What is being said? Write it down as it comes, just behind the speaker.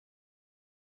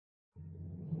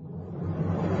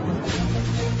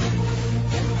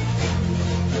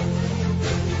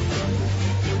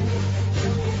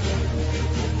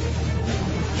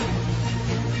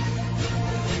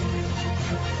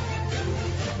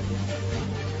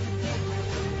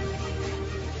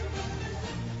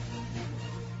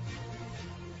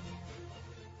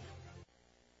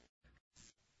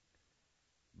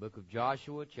Book of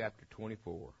Joshua, chapter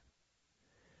 24.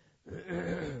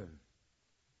 We're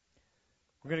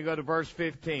going to go to verse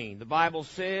 15. The Bible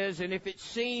says, "And if it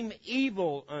seem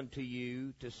evil unto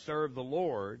you to serve the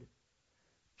Lord,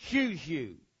 choose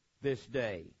you this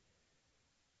day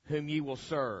whom ye will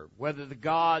serve, whether the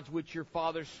gods which your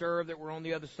fathers served that were on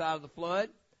the other side of the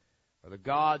flood, or the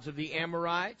gods of the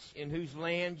Amorites in whose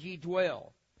land ye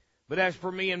dwell. But as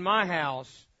for me and my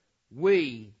house,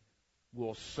 we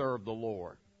will serve the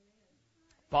Lord."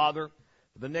 Father,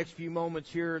 for the next few moments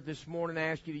here this morning, I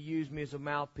ask you to use me as a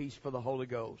mouthpiece for the Holy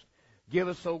Ghost. Give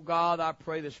us, oh God, I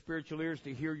pray, the spiritual ears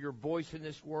to hear your voice in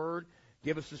this word.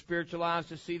 Give us the spiritual eyes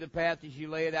to see the path as you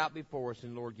lay it out before us.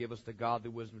 And, Lord, give us the godly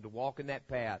wisdom to walk in that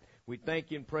path. We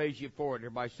thank you and praise you for it.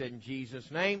 Everybody said in Jesus'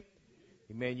 name,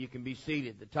 amen. You can be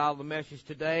seated. The title of the message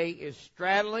today is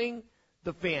Straddling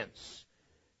the Fence.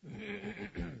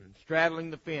 Straddling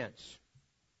the Fence.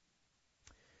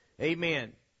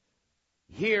 Amen.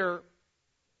 Here,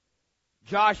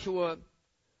 Joshua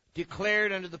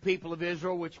declared unto the people of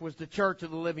Israel, which was the church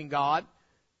of the living God,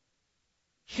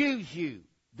 choose you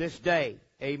this day.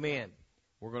 Amen.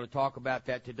 We're going to talk about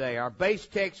that today. Our base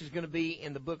text is going to be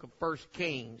in the book of 1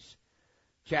 Kings,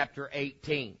 chapter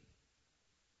 18.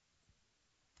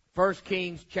 1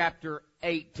 Kings, chapter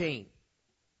 18.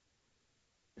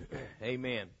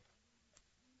 Amen.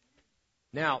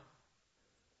 Now,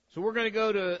 so we're going to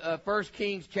go to 1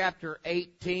 Kings chapter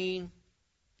 18, and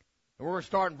we're going to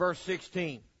start in verse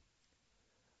 16.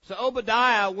 "So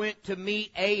Obadiah went to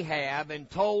meet Ahab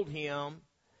and told him,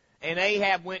 and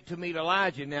Ahab went to meet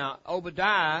Elijah." Now,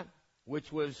 Obadiah, which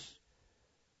was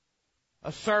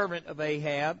a servant of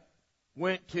Ahab,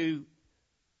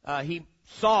 he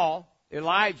saw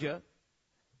Elijah,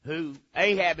 who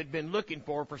Ahab had been looking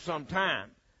for some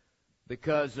time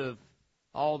because of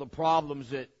all the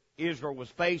problems that Israel was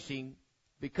facing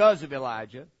because of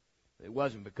Elijah. It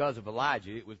wasn't because of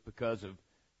Elijah. It was because of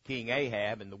King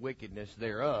Ahab and the wickedness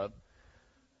thereof.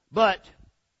 But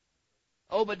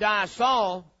Obadiah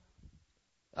saw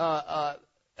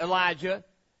Elijah,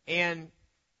 and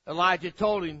Elijah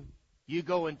told him, "You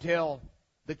go and tell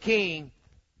the king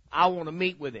I want to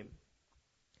meet with him."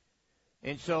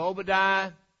 And so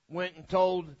Obadiah went and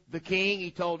told the king.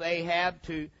 He told Ahab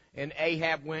and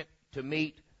Ahab went to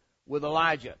meet with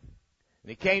Elijah.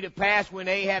 "And it came to pass when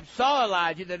Ahab saw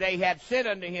Elijah that Ahab said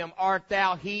unto him, Art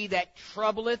thou he that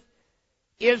troubleth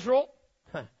Israel?"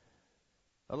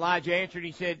 Elijah answered,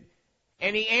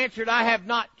 he answered, I have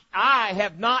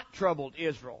not troubled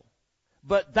Israel,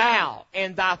 but thou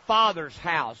and thy father's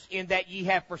house, in that ye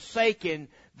have forsaken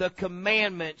the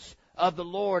commandments of the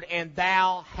Lord, and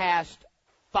thou hast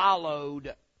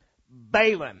followed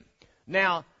Balaam.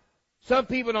 Now, some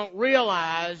people don't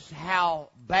realize how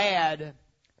bad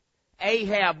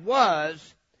Ahab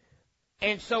was,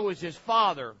 and so was his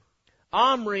father.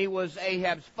 Omri was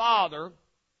Ahab's father,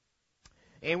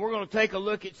 and we're going to take a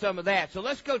look at some of that. So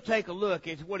let's go take a look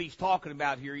at what he's talking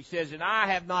about here. He says, "And I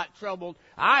have not troubled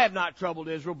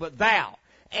Israel, but thou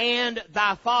and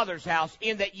thy father's house,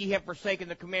 in that ye have forsaken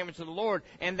the commandments of the Lord,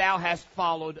 and thou hast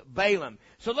followed Balaam."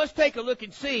 So let's take a look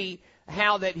and see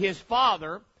how that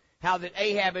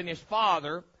Ahab and his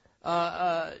father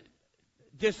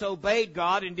disobeyed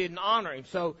God and didn't honor him.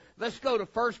 So let's go to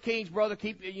 1 Kings, brother.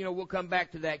 We'll come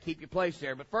back to that. Keep your place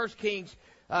there. But 1 Kings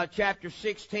chapter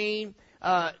 16,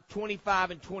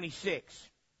 25 and 26.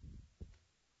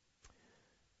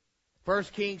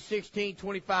 1 Kings 16,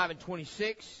 25 and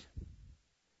 26.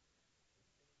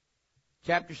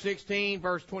 Chapter 16,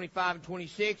 verse 25 and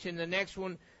 26. And the next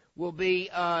one will be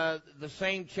the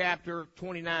same chapter,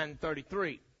 29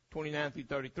 through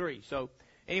 33. So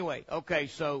anyway,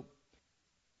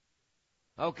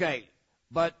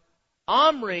 but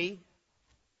Omri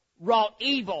wrought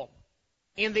evil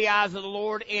in the eyes of the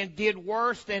Lord, and did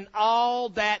worse than all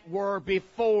that were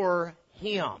before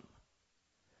him.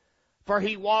 For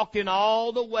he walked in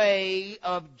all the way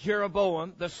of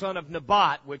Jeroboam, the son of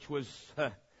Nebat, which was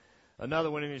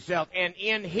another one in itself, and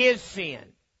in his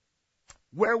sin,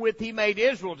 wherewith he made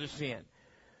Israel to sin,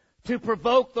 to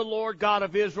provoke the Lord God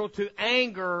of Israel to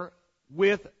anger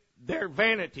with their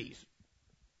vanities.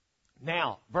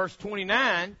 Now, verse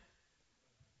 29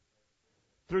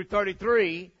 through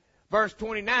 33, verse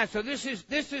 29. So this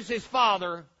is his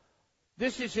father.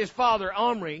 This is his father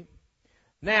Omri.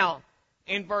 Now,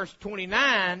 in verse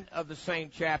 29 of the same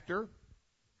chapter,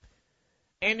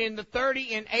 "And in the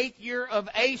 38th year of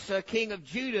Asa, king of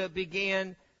Judah,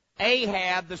 began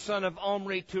Ahab the son of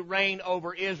Omri to reign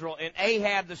over Israel. And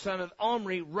Ahab the son of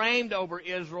Omri reigned over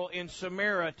Israel in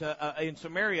Samaria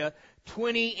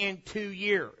 22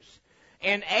 years.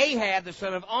 And Ahab the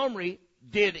son of Omri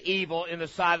did evil in the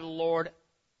sight of the Lord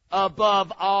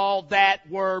above all that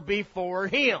were before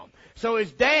him. So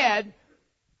his dad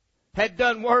had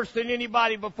done worse than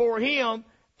anybody before him,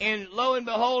 and lo and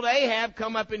behold, Ahab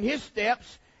come up in his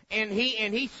steps, and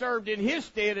he served in his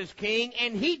stead as king,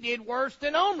 and he did worse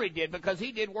than Omri did, because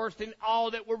he did worse than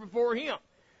all that were before him,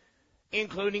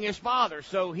 including his father.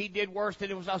 So he did worse than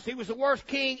he was the worst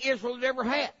king Israel had ever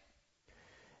had.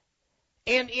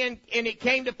 And it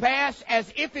came to pass,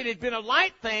 as if it had been a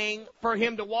light thing for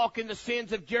him to walk in the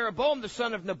sins of Jeroboam the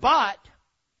son of Nebat.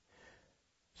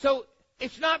 So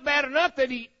it's not bad enough that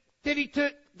he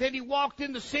walked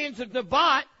in the sins of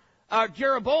Nebat,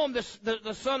 Jeroboam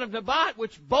the son of Nebat,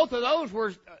 which both of those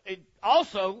were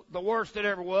also the worst that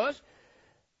ever was.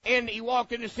 And he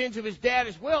walked in the sins of his dad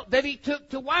as well, that he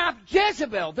took to wife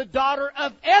Jezebel, the daughter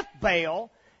of Ethbaal,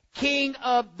 king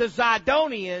of the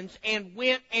Zidonians, and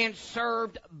went and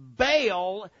served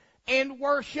Baal and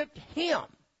worshipped him.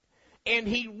 And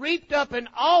he reared up an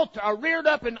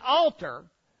altar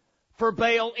for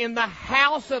Baal in the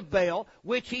house of Baal,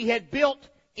 which he had built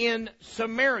in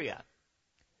Samaria.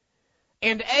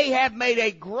 And Ahab made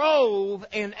a grove,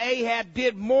 and Ahab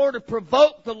did more to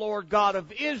provoke the Lord God of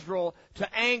Israel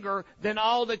to anger than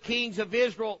all the kings of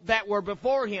Israel that were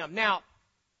before him. Now,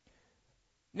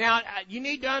 you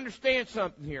need to understand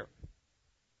something here.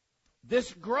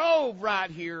 This grove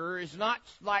right here is not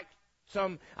like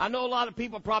I know a lot of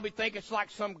people probably think it's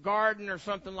like some garden or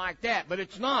something like that, but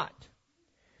it's not.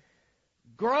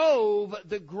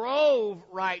 The grove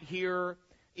right here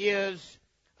is,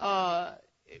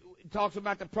 it talks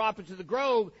about the prophets of the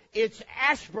grove. It's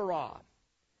Ashtoreth.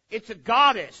 It's a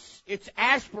goddess. It's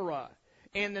Ashtoreth.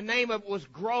 And the name of it was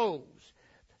groves.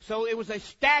 So it was a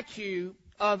statue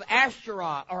of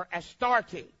Ashtoreth, or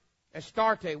Astarte,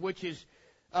 which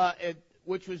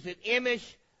was an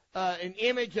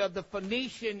image of the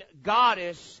Phoenician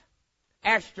goddess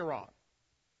Ashtoreth.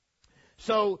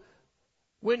 So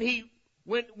when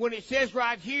it says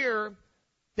right here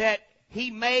that he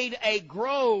made a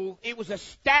grove, it was a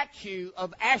statue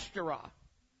of Ashtoreth.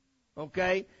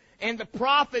 Okay, and the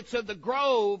prophets of the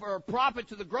grove, or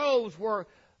prophets of the groves, were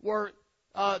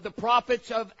the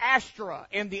prophets of Ashtoreth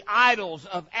and the idols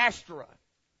of Ashtoreth.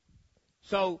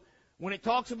 So when it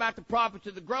talks about the prophets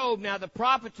of the grove, now the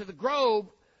prophets of the grove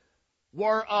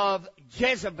were of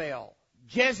Jezebel.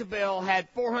 Jezebel had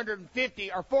 400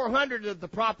 of the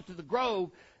prophets of the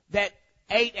grove that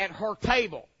ate at her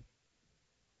table.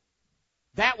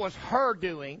 That was her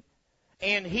doing,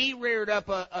 and he reared up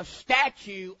a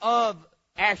statue of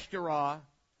Ashtoreth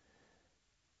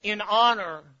in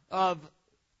honor of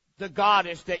the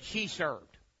goddess that she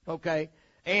served, okay?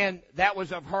 And that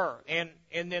was of her. And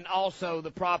then also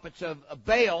the prophets of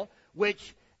Baal,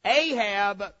 which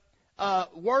Ahab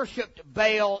worshipped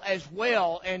Baal as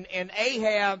well. And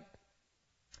Ahab,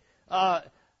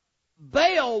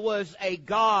 Baal was a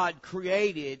god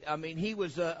created. I mean, he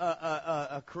was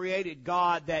a created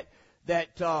god that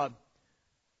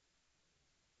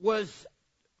was,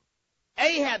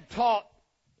 Ahab taught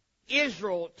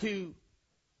Israel to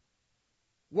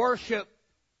worship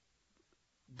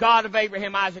God of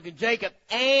Abraham, Isaac, and Jacob,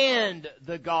 and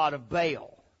the God of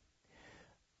Baal.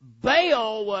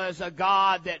 Baal was a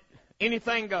god that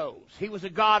anything goes. He was a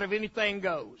god of anything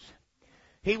goes.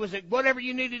 He was whatever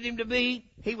you needed him to be,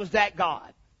 he was that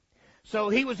God. So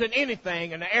he was an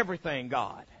anything and an everything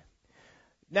God.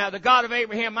 Now the God of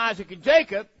Abraham, Isaac, and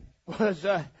Jacob was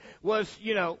a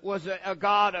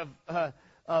God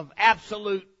of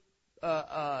absolute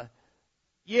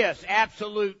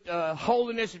absolute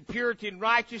holiness and purity and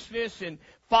righteousness, and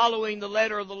following the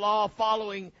letter of the law,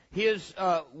 following his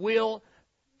will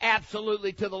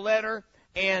absolutely to the letter.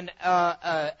 And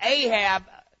Ahab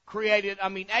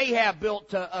built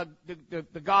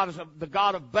the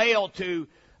god of Baal to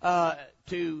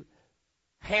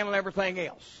handle everything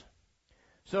else.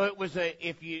 So it was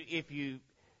if you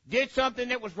did something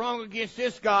that was wrong against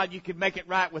this God, you could make it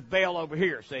right with Baal over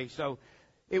here. See, so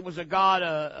it was a god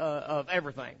of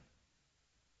everything.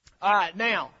 All right,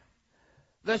 now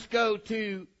let's go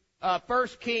to 1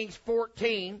 Kings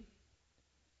 14,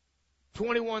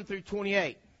 21 through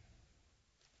 28.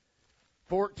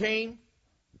 14,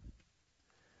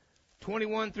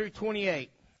 21 through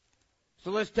 28.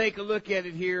 So let's take a look at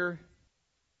it here.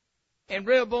 And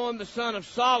Rehoboam the son of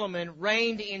Solomon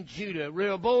reigned in Judah.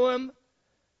 Rehoboam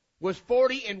was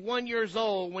 41 years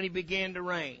old when he began to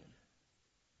reign.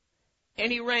 And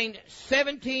he reigned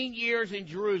 17 years in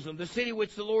Jerusalem, the city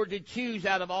which the Lord did choose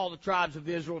out of all the tribes of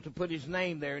Israel to put his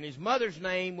name there. And his mother's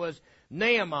name was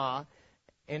Naamah,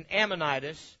 an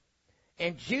Ammonitess.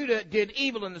 And Judah did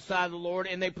evil in the sight of the Lord,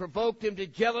 and they provoked him to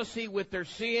jealousy with their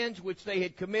sins, which they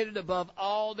had committed above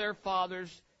all their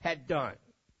fathers had done.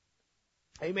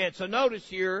 Amen. So notice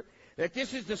here that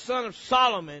this is the son of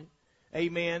Solomon,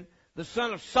 amen, the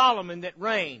son of Solomon that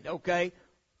reigned, okay?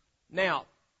 Now,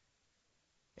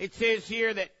 it says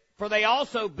here that, for they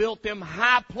also built them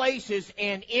high places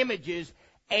and images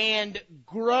and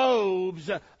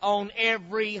groves on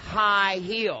every high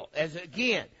hill. As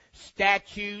again,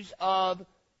 statues of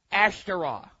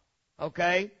Ashtoreth,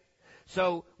 okay?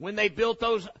 So when they built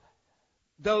those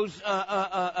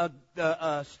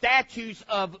statues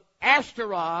of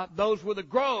Ashtoreth, those were the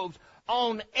groves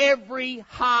on every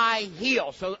high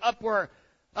hill. So up where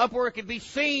it could be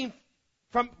seen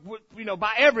from,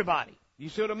 by everybody. You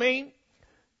see what I mean?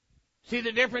 See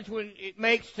the difference when it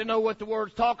makes to know what the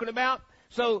word's talking about?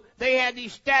 So they had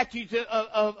these statues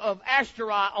of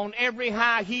Ashtoreth on every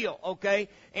high hill, okay?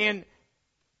 And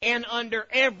under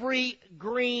every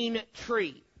green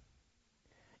tree.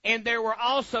 And there were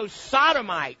also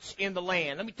sodomites in the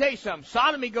land. Let me tell you something.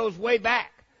 Sodomy goes way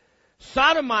back.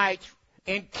 Sodomites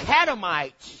and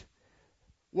Cadamites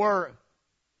were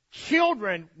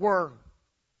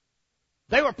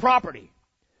property.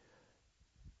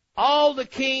 All the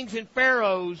kings and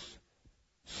pharaohs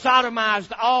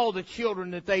sodomized all the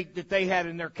children that they had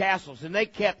in their castles, and they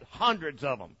kept hundreds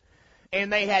of them.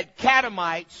 And they had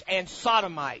Cadamites and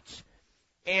Sodomites.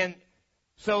 And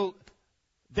so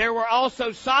there were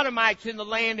also Sodomites in the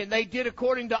land, and they did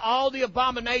according to all the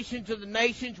abominations of the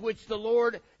nations which the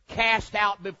Lord cast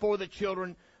out before the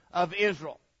children of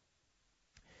Israel.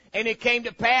 And it came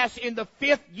to pass in the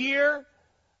 5th year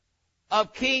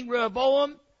of King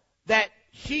Rehoboam that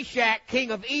Shishak,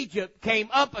 king of Egypt, came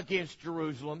up against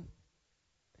Jerusalem,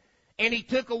 and he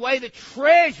took away the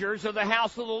treasures of the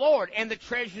house of the Lord and the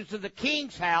treasures of the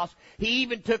king's house. He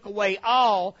even took away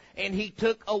all, and he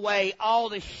took away all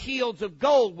the shields of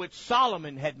gold which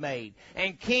Solomon had made.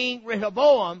 And King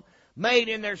Rehoboam made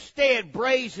in their stead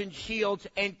brazen shields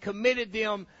and committed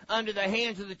them under the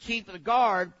hands of the chief of the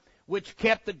guard, which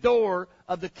kept the door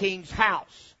of the king's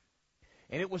house.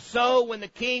 And it was so when the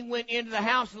king went into the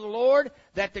house of the Lord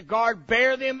that the guard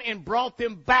bare them and brought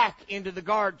them back into the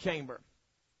guard chamber.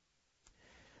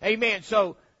 Amen.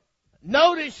 So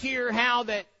notice here how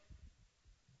that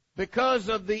because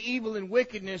of the evil and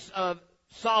wickedness of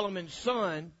Solomon's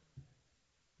son,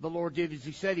 the Lord did as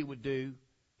he said he would do.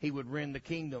 He would rend the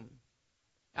kingdom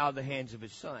out of the hands of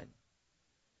his son.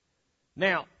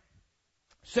 Now,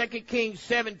 2 Kings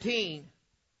 17,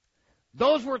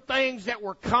 those were things that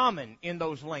were common in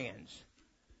those lands.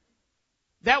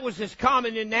 That was as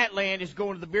common in that land as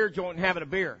going to the beer joint and having a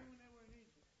beer.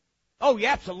 Oh,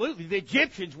 yeah, absolutely. The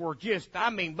Egyptians were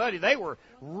buddy, they were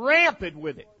rampant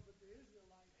with it.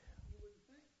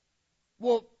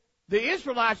 Well, the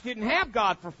Israelites didn't have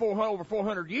God for over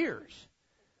 400 years.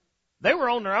 They were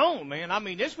on their own, man. I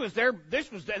mean,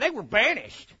 they were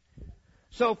banished.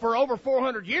 So for over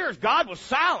 400 years, God was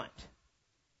silent.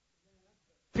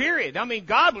 Period. I mean,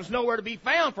 God was nowhere to be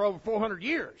found for over 400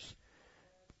 years.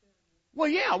 Well,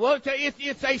 yeah,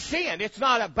 it's a sin. It's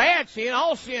not a bad sin.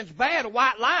 All sin's bad. A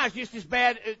white lie is just as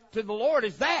bad to the Lord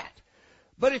as that.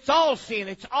 But it's all sin.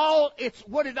 It's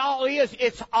what it all is.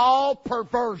 It's all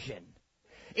perversion.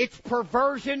 It's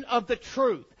perversion of the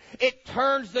truth. It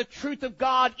turns the truth of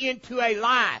God into a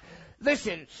lie.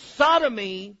 Listen,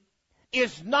 sodomy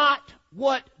is not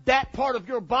what that part of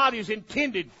your body is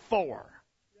intended for.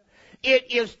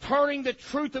 It is turning the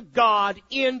truth of God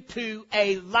into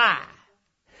a lie.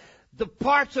 The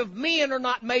parts of men are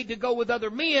not made to go with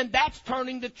other men. That's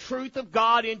turning the truth of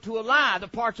God into a lie. The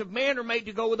parts of man are made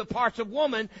to go with the parts of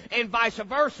woman and vice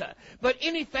versa. But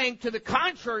anything to the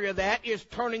contrary of that is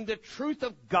turning the truth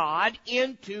of God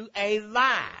into a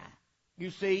lie. You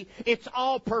see, it's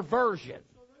all perversion.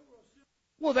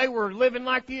 Well, they were living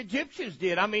like the Egyptians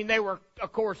did. I mean, they were,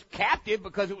 of course, captive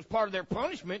because it was part of their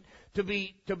punishment to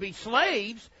be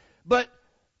slaves. But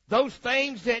those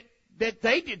things that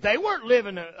they did, they weren't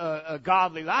living a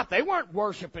godly life. They weren't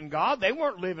worshiping God. They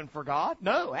weren't living for God.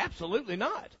 No, absolutely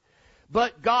not.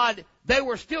 But God, they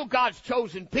were still God's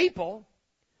chosen people.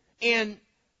 And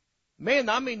man,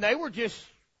 I mean, they were just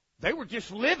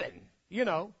living,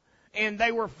 and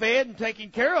they were fed and taken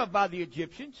care of by the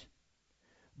Egyptians.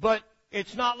 But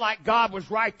it's not like God was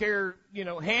right there,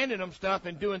 handing them stuff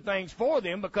and doing things for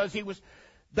them, because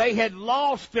they had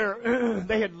lost their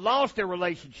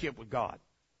relationship with God.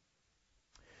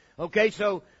 Okay,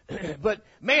 so, but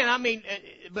man, I mean,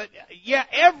 but yeah,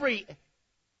 every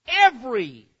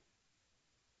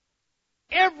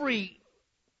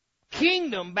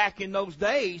kingdom back in those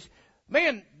days,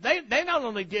 man, they not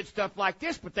only did stuff like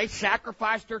this, but they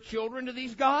sacrificed their children to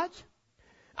these gods.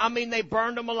 I mean, they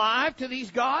burned them alive to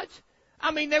these gods.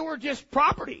 I mean, they were just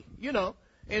property, you know,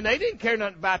 and they didn't care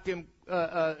nothing about them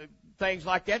things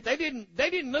like that. They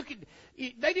didn't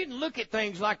look at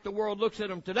things like the world looks at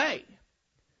them today.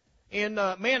 And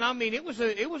man, I mean, it was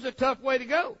a tough way to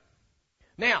go.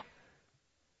 Now,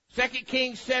 2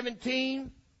 Kings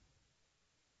 17,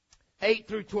 8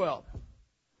 through 12.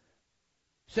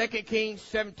 2 Kings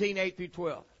 17, 8 through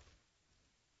 12.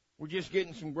 We're just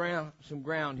getting some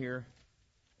ground here.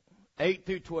 8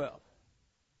 through 12.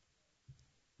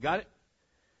 Got it?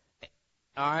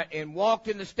 All right. And walked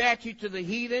in the statutes of the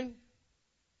heathen.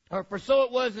 For so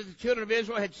it was that the children of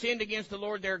Israel had sinned against the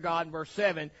Lord their God, in verse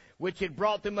 7, which had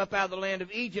brought them up out of the land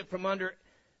of Egypt from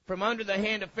under the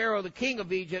hand of Pharaoh, the king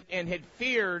of Egypt, and had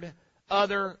feared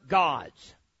other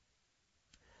gods,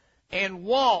 and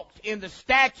walked in the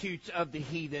statutes of the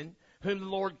heathen, whom the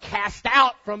Lord cast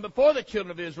out from before the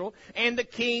children of Israel, and the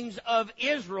kings of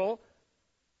Israel,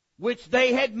 which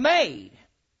they had made.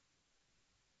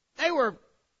 They were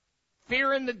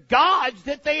fearing the gods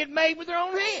that they had made with their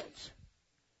own hands.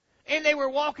 And they were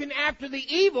walking after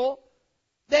the evil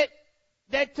that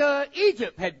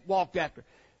Egypt had walked after.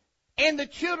 And the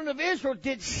children of Israel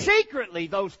did secretly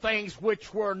those things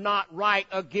which were not right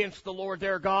against the Lord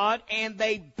their God, and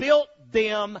they built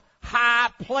them high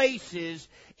places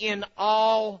in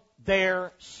all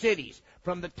their cities,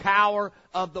 from the tower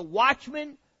of the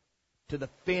watchman to the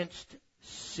fenced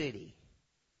city.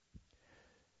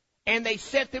 And they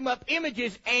set them up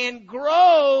images and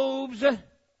groves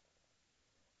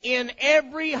in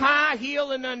every high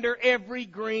hill and under every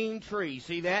green tree.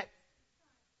 See that?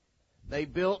 They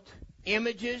built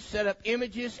images, set up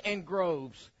images and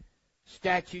groves,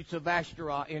 statues of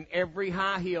Ashtoreth in every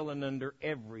high hill and under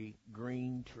every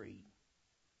green tree.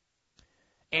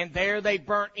 And there they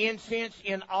burnt incense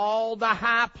in all the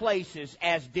high places,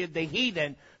 as did the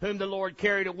heathen whom the Lord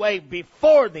carried away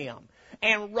before them,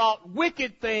 and wrought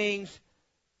wicked things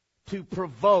to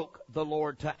provoke the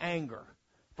Lord to anger.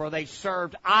 For they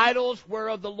served idols,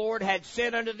 whereof the Lord had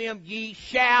said unto them, Ye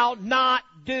shall not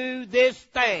do this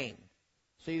thing.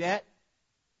 See that?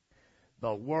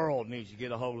 The world needs to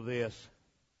get a hold of this.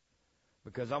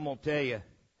 Because I'm going to tell you,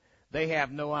 they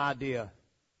have no idea.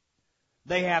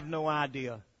 They have no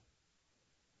idea.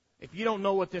 If you don't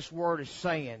know what this word is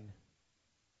saying,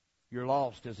 you're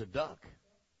lost as a duck.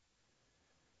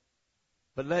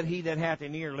 But let he that hath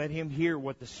an ear, let him hear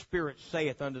what the Spirit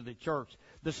saith unto the church.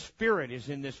 The Spirit is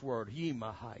in this word.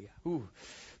 Yimahaya.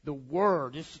 The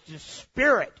Word, the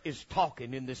Spirit is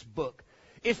talking in this book.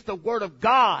 It's the Word of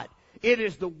God. It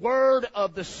is the Word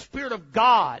of the Spirit of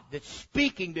God that's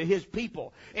speaking to His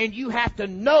people. And you have to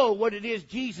know what it is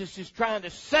Jesus is trying to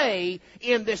say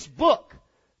in this book.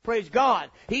 Praise God.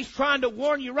 He's trying to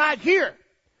warn you right here.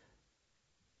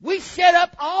 We set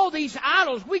up all these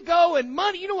idols. We go and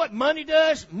money, you know what money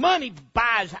does? Money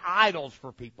buys idols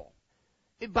for people.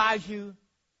 It buys you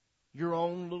your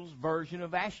own little version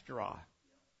of Ashtoreth.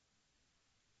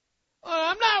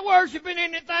 Well, I'm not worshiping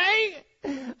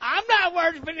anything. I'm not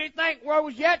worshiping anything. Where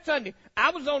was you at Sunday? I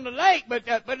was on the lake, but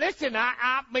listen,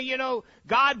 you know,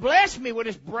 God blessed me with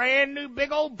this brand new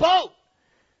big old boat.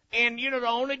 And, you know, the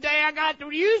only day I got to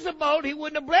use the boat, He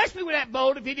wouldn't have blessed me with that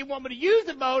boat if He didn't want me to use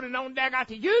the boat. And the only day I got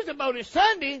to use the boat is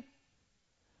Sunday,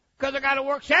 because I got to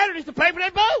work Saturdays to pay for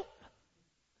that boat.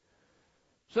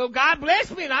 So God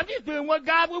blessed me, and I'm just doing what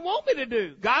God would want me to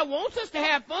do. God wants us to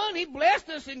have fun. He blessed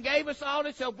us and gave us all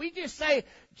this. So if we just say,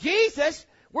 Jesus,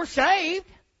 we're saved.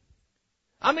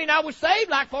 I mean, I was saved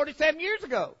like 47 years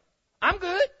ago. I'm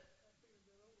good.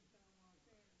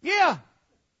 Yeah.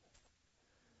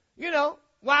 You know,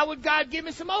 why would God give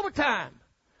me some overtime?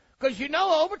 Because you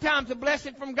know overtime's a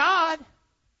blessing from God.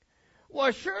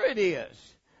 Well, sure it is.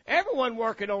 Everyone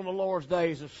working on the Lord's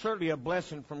days is certainly a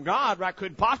blessing from God, right?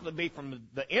 Couldn't possibly be from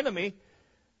the enemy.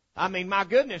 I mean, my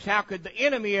goodness, how could the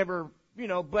enemy ever, you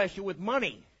know, bless you with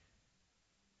money?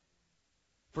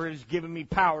 For He's given me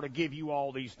power to give you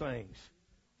all these things.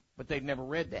 But they've never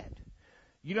read that.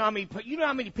 You know how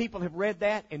many people have read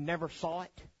that and never saw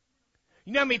it?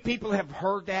 You know how many people have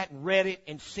heard that and read it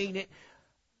and seen it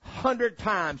 100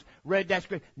 times, read that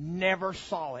scripture, never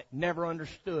saw it, never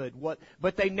understood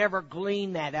but they never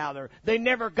gleaned that out there. They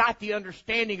never got the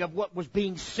understanding of what was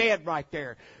being said right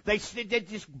there. They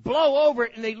just blow over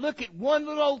it and they look at one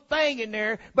little old thing in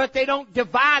there, but they don't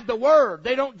divide the word.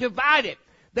 They don't divide it.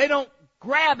 They don't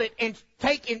grab it and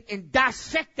take and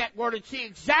dissect that word and see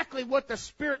exactly what the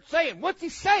Spirit's saying. What's He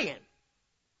saying?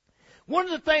 One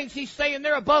of the things He's saying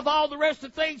there above all the rest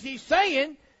of the things He's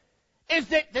saying is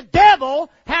that the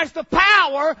devil has the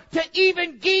power to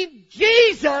even give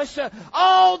Jesus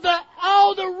all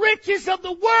the riches of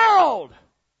the world.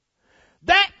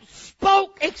 That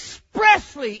spoke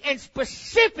expressly and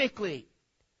specifically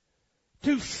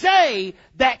to say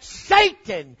that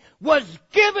Satan was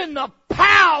given the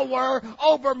power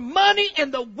over money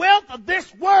and the wealth of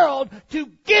this world to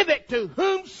give it to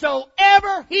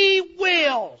whomsoever he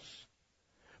wills.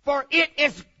 For it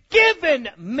is given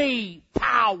me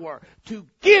power to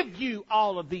give you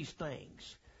all of these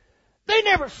things. They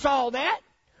never saw that.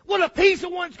 Well, if he's the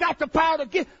one that's got the power to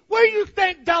give, where do you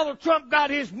think Donald Trump got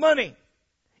his money?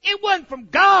 It wasn't from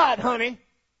God, honey.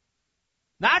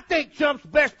 Now, I think Trump's the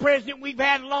best president we've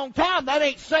had in a long time. That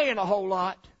ain't saying a whole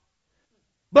lot.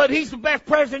 But he's the best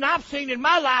president I've seen in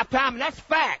my lifetime, and that's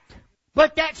fact.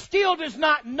 But that still does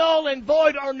not null and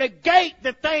void or negate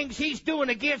the things he's doing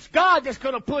against God that's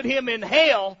going to put him in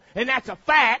hell, and that's a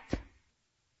fact.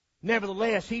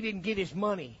 Nevertheless, he didn't get his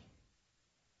money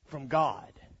from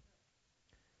God.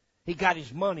 He got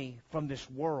his money from this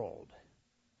world.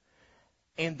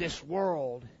 And this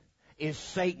world is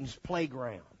Satan's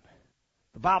playground.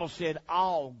 The Bible said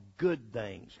all good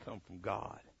things come from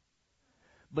God.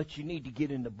 But you need to get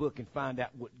in the book and find out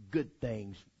what good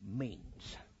things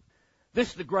means. This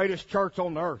is the greatest church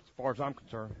on earth, as far as I'm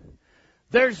concerned.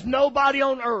 There's nobody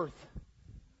on earth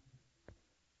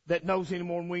that knows any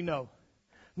more than we know.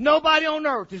 Nobody on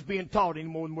earth is being taught any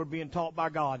more than we're being taught by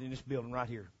God in this building right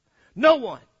here. No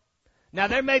one. Now,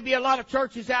 there may be a lot of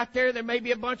churches out there. There may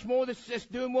be a bunch more that's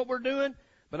just doing what we're doing.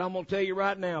 But I'm going to tell you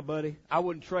right now, buddy, I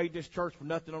wouldn't trade this church for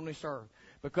nothing on this earth.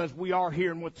 Because we are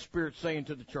hearing what the Spirit's saying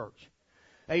to the church.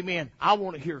 Amen. I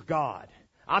want to hear God.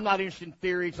 I'm not interested in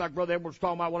theories like Brother Edwards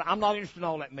talking about. I'm not interested in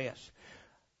all that mess.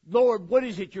 Lord, what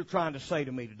is it you're trying to say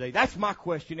to me today? That's my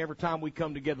question every time we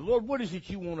come together. Lord, what is it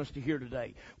you want us to hear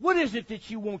today? What is it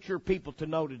that you want your people to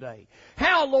know today?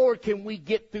 How, Lord, can we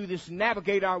get through this and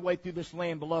navigate our way through this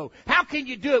land below? How can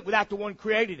you do it without the one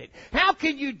created it? How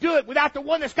can you do it without the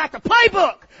one that's got the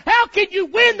playbook? How can you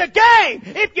win the game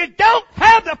if you don't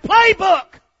have the playbook?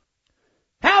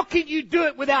 How can you do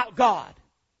it without God?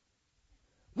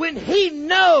 When He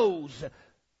knows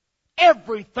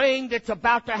everything that's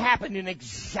about to happen and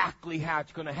exactly how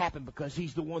it's going to happen because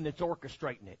He's the one that's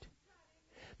orchestrating it.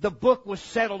 The book was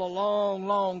settled a long,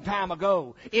 long time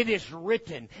ago. It is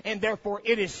written, and therefore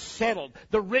it is settled.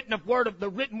 The written word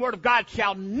of God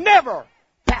shall never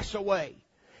pass away.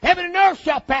 Heaven and earth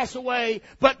shall pass away,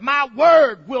 but my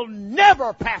word will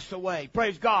never pass away.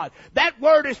 Praise God. That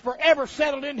word is forever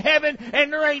settled in heaven,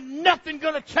 and there ain't nothing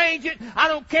going to change it. I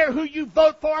don't care who you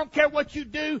vote for. I don't care what you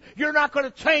do. You're not going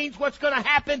to change what's going to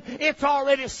happen. It's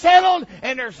already settled,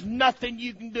 and there's nothing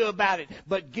you can do about it.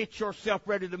 But get yourself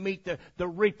ready to meet the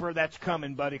reaper that's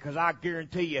coming, buddy, because I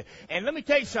guarantee you. And let me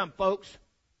tell you something, folks.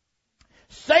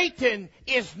 Satan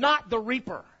is not the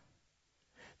reaper.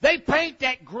 They paint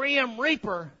that grim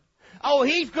reaper. Oh,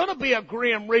 he's going to be a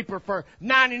grim reaper for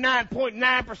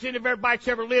 99.9% of everybody that's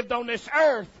ever lived on this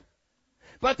earth.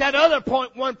 But that other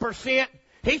 0.1%,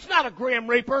 he's not a grim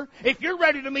reaper. If you're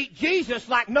ready to meet Jesus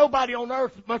like nobody on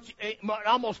earth,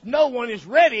 almost no one is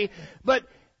ready, but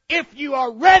if you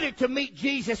are ready to meet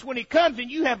Jesus when He comes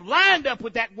and you have lined up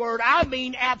with that word, I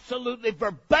mean absolutely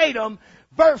verbatim,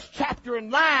 verse, chapter, and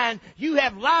line, you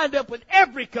have lined up with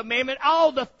every commandment,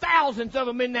 all the thousands of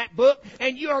them in that book,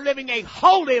 and you are living a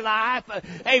holy life,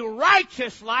 a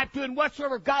righteous life, doing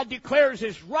whatsoever God declares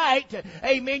is right.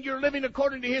 Amen. You're living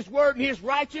according to His word and His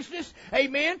righteousness.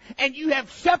 Amen. And you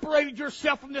have separated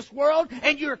yourself from this world,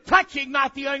 and you're touching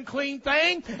not the unclean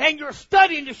thing, and you're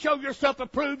studying to show yourself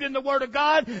approved in the word of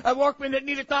God, a workman that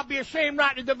needeth not be ashamed,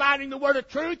 rightly dividing the word of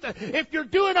truth. If you're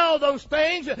doing all those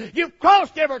things, you've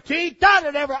crossed every T, dotted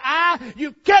every I,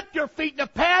 you've kept your feet in the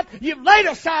path, you've laid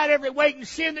aside every weight and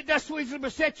sin that does so easily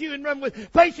beset you, and run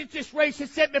with patience this race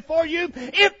that's set before you.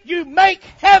 If you make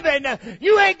heaven,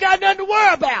 you ain't got nothing to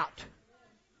worry about.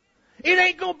 It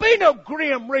ain't going to be no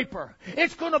grim reaper.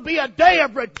 It's going to be a day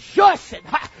of rejoicing.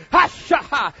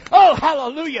 Oh,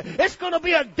 hallelujah. It's going to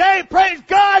be a day, praise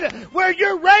God, where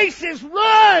your race is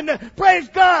run, praise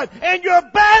God, and your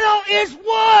battle is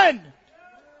won.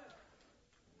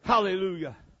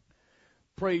 Hallelujah.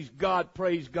 Praise God,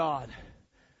 praise God.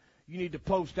 You need to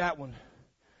post that one.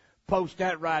 Post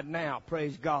that right now,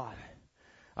 praise God.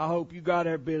 I hope you got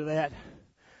every bit of that.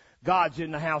 God's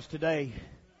in the house today.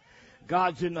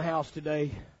 God's in the house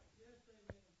today.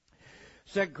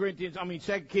 2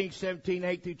 Kings 17,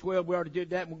 8 through 12. We already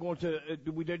did that. We're going to,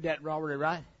 we did that already,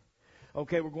 right?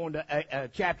 Okay, we're going to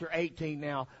chapter 18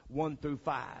 now, 1 through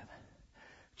 5.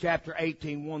 Chapter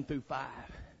 18, 1 through 5.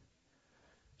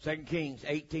 2 Kings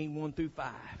 18, 1 through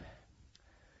 5.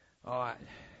 All right.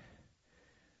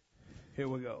 Here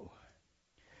we go.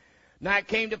 Now it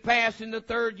came to pass in the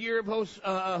 3rd year of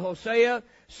Hosea,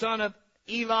 son of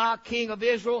Elah, king of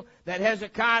Israel, that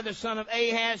Hezekiah, the son of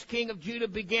Ahaz, king of Judah,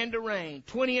 began to reign.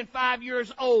 25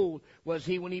 years old was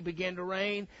he when he began to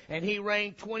reign, and he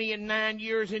reigned 29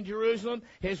 years in Jerusalem.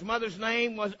 His mother's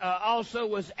name was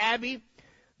Abi,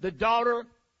 the daughter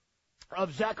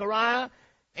of Zechariah,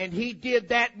 and he did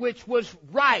that which was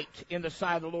right in the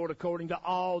sight of the Lord, according to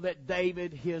all that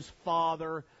David his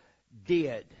father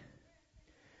did.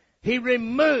 He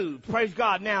removed, praise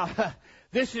God. Now,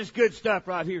 this is good stuff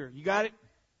right here. You got it?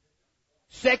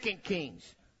 2 Kings.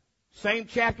 Same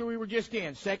chapter we were just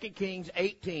in. 2 Kings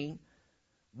 18,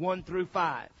 1 through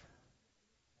 5.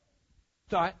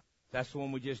 It's all right. That's the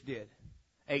one we just did.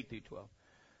 8 through 12.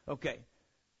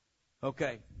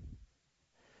 Okay.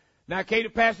 Now it came to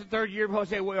pass the 3rd year of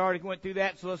Hosea. We already went through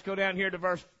that, so let's go down here to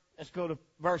verse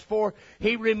 4.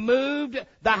 He removed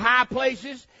the high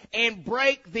places and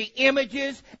break the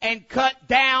images and cut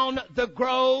down the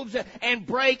groves and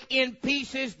break in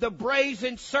pieces the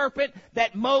brazen serpent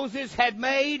that Moses had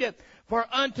made.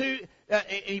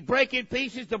 He break in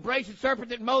pieces the brazen serpent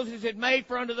that Moses had made,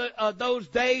 for unto those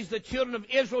days the children of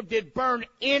Israel did burn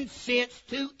incense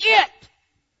to it.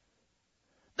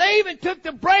 They even took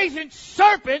the brazen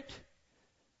serpent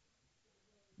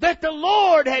that the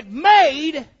Lord had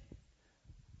made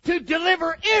to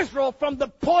deliver Israel from the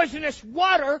poisonous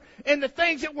water and the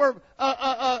things that were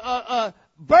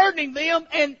burdening them.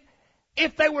 And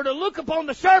if they were to look upon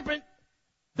the serpent,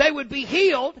 they would be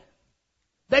healed.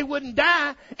 They wouldn't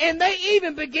die. And they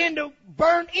even began to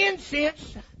burn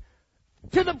incense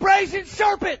to the brazen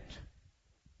serpent.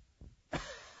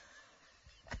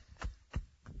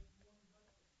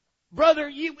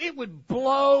 Brother, it would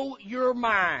blow your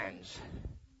minds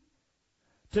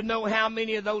to know how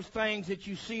many of those things that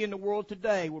you see in the world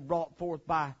today were brought forth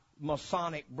by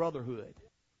Masonic Brotherhood.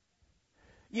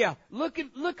 Yeah, look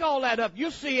all that up.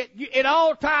 You'll see it. It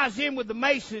all ties in with the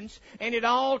Masons, and it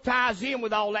all ties in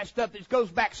with all that stuff that goes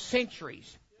back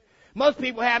centuries. Most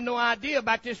people have no idea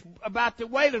about the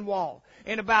Wailing Wall,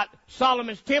 and about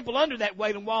Solomon's Temple under that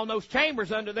Wailing Wall, and those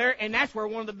chambers under there, and that's where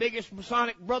one of the biggest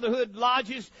Masonic Brotherhood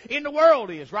lodges in the world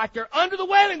is, right there under the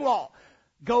Wailing Wall.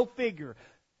 Go figure.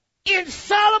 In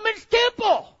Solomon's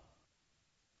Temple.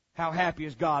 How happy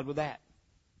is God with that?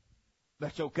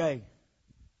 That's okay.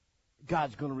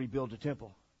 God's going to rebuild the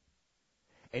temple.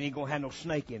 And he ain't going to have no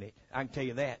snake in it. I can tell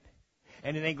you that.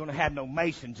 And it ain't going to have no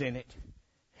masons in it.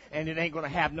 And it ain't going to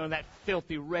have none of that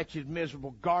filthy, wretched,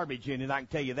 miserable garbage in it. I can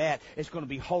tell you that. It's going to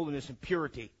be holiness and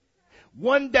purity.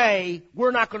 One day,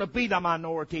 we're not going to be the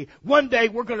minority. One day,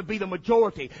 we're going to be the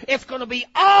majority. It's going to be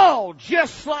all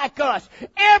just like us.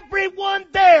 Everyone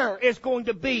there is going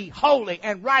to be holy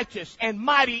and righteous and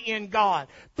mighty in God.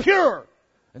 Pure.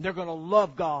 And they're going to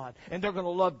love God. And they're going to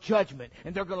love judgment.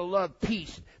 And they're going to love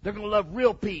peace. They're going to love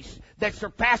real peace that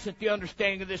surpasseth the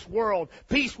understanding of this world.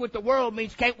 Peace with the world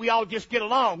means can't we all just get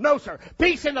along? No, sir.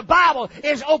 Peace in the Bible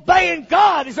is obeying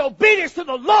God, is obedience to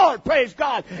the Lord, praise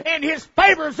God. And His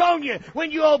favors on you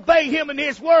when you obey Him and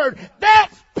His Word.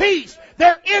 That's peace.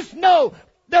 There is no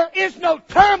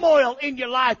turmoil in your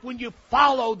life when you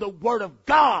follow the Word of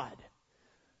God.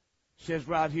 It says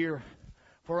right here,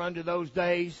 for unto those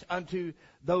days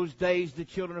the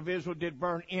children of Israel did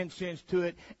burn incense to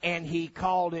it, and he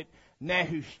called it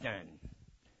Nehushtan.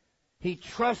 He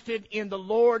trusted in the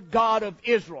Lord God of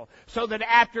Israel, so that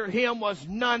after him was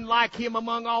none like him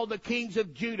among all the kings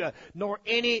of Judah, nor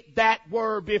any that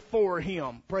were before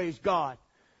him. Praise God.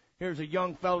 Here's a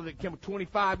young fellow that came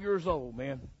 25 years old,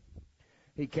 man.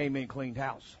 He came in and cleaned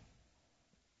house.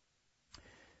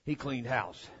 He cleaned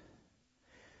house.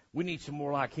 We need some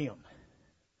more like him.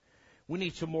 We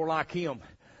need some more like him.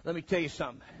 Let me tell you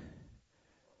something.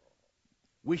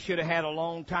 We should have had a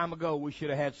long time ago, we should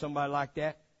have had somebody like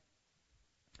that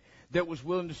was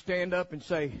willing to stand up and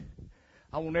say,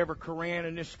 I want every Koran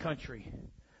in this country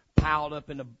piled up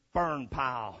in a burn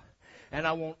pile. And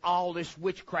I want all this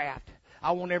witchcraft.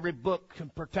 I want every book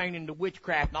pertaining to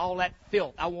witchcraft and all that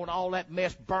filth. I want all that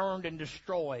mess burned and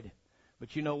destroyed.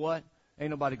 But you know what? Ain't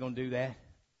nobody going to do that.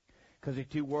 Because they're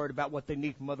too worried about what they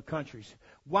need from other countries.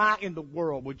 Why in the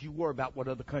world would you worry about what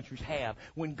other countries have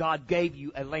when God gave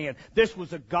you a land? This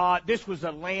was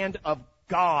a land of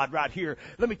God right here.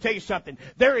 Let me tell you something.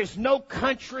 There is no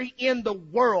country in the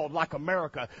world like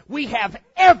America. We have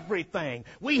everything.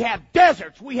 We have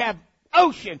deserts. We have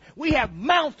ocean. We have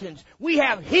mountains. We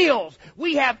have hills.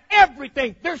 We have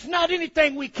everything. There's not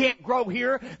anything we can't grow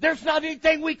here. There's not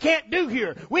anything we can't do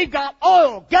here. We've got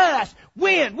oil, gas,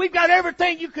 wind. We've got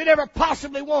everything you could ever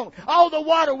possibly want. All the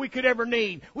water we could ever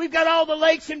need. We've got all the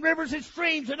lakes and rivers and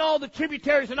streams and all the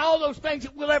tributaries and all those things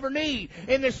that we'll ever need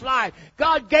in this life.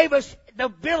 God gave us the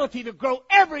ability to grow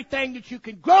everything that you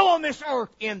can grow on this earth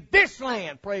in this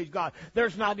land. Praise God.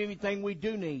 There's not anything we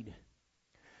do need.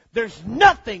 There's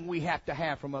nothing we have to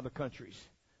have from other countries.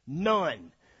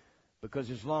 None. Because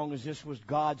as long as this was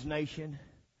God's nation,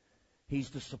 He's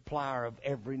the supplier of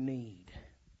every need.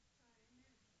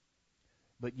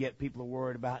 But yet people are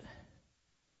worried about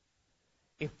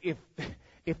if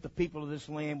the people of this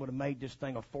land would have made this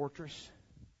thing a fortress,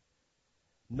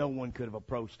 no one could have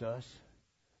approached us.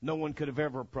 No one could have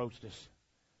ever approached us.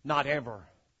 Not ever.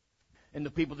 And the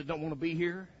people that don't want to be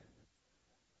here,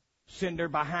 send their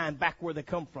behind back where they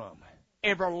come from.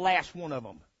 Every last one of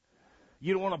them.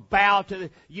 You don't want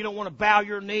to bow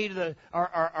your knee to the,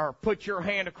 or put your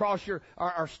hand across your,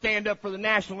 or stand up for the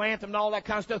national anthem and all that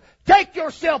kind of stuff. Take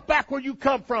yourself back where you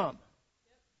come from.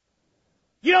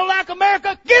 You don't like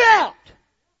America? Get out!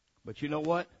 But you know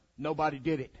what? Nobody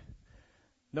did it.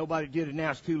 Nobody did it. Now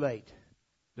it's too late.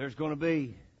 There's going to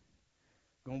be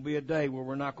a day where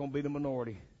we're not going to be the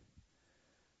minority.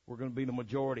 We're going to be the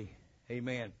majority.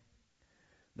 Amen.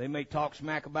 They may talk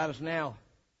smack about us now.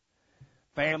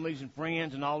 Families and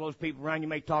friends and all those people around you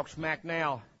may talk smack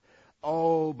now.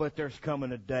 Oh, but there's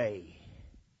coming a day.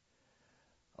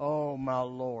 Oh, my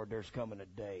Lord, there's coming a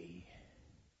day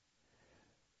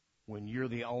when you're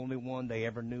the only one they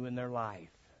ever knew in their life.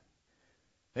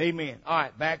 Amen. All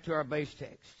right, back to our base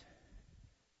text.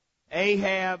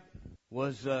 Ahab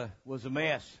was a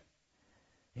mess.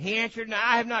 He answered, "Now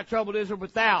I have not troubled Israel,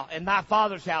 but thou and thy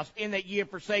father's house, in that ye have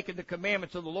forsaken the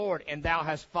commandments of the Lord, and thou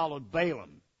hast followed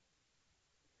Balaam.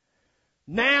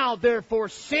 Now therefore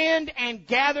send and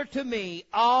gather to me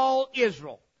all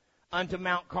Israel unto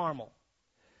Mount Carmel,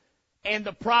 and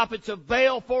the prophets of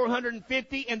Baal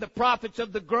 450, and the prophets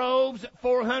of the groves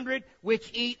 400,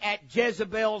 which eat at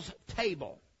Jezebel's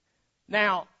table."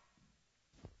 Now,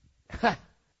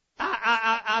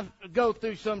 I go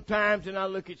through sometimes and I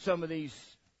look at some of these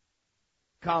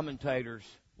commentators.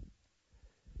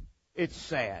 It's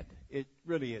sad. It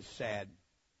really is sad.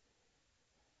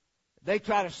 They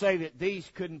try to say that these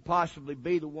couldn't possibly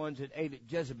be the ones that ate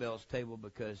at Jezebel's table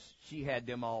because she had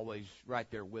them always right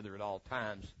there with her at all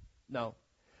times. No.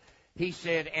 He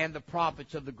said, and the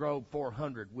prophets of the grove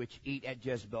 400, which eat at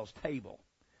Jezebel's table.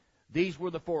 These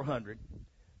were the 400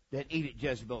 that eat at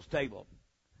Jezebel's table.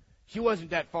 She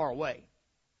wasn't that far away.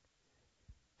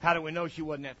 How do we know she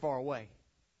wasn't that far away?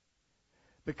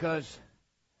 Because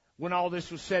when all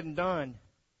this was said and done,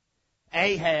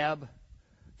 Ahab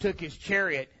took his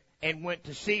chariot and went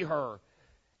to see her.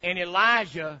 And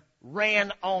Elijah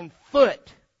ran on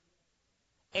foot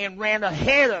and ran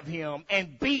ahead of him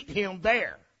and beat him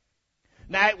there.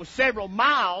 Now it was several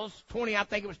miles, 20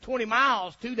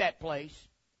 miles to that place.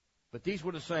 But these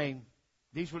were the same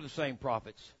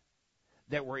prophets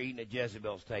that were eating at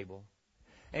Jezebel's table.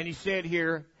 And he said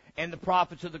here, and the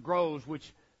prophets of the groves,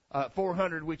 which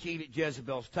 400 which eat at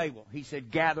Jezebel's table. He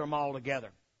said, gather them all together.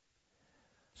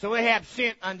 So Ahab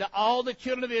sent unto all the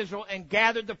children of Israel and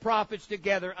gathered the prophets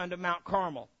together unto Mount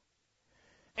Carmel.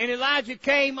 And Elijah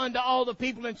came unto all the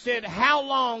people and said, how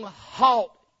long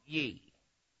halt ye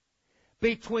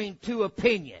between two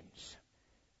opinions?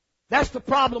 That's the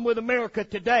problem with America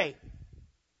today.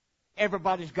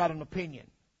 Everybody's got an opinion.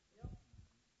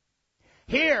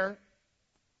 Here,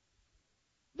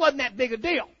 wasn't that big a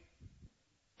deal.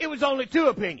 It was only two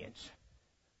opinions.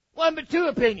 Wasn't but two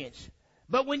opinions.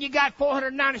 But when you got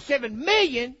 497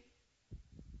 million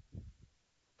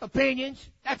opinions,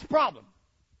 that's a problem.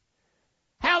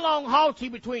 How long halt ye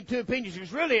between two opinions?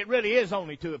 Because it really is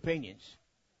only two opinions.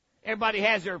 Everybody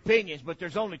has their opinions, but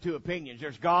there's only two opinions.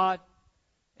 There's God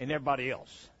and everybody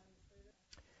else.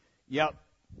 Yep.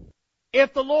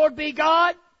 If the Lord be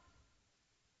God,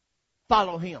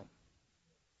 follow Him.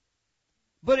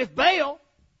 But if Baal,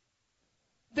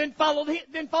 then follow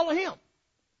him.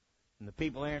 And the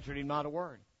people answered him not a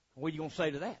word. What are you going to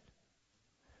say to that?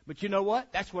 But you know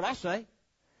what? That's what I say.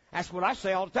 That's what I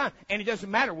say all the time. And it doesn't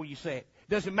matter where you say it. It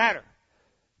doesn't matter.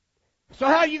 So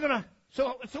how are you going to,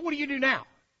 so what do you do now?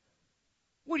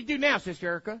 What do you do now, Sister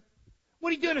Erica?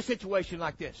 What do you do in a situation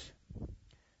like this?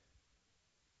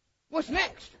 What's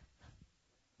next?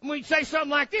 When you say something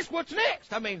like this, what's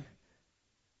next? I mean,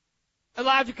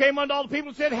 Elijah came unto all the people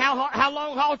and said, how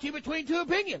long halt you between two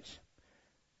opinions?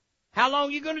 How long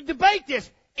are you going to debate this?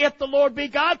 if the Lord be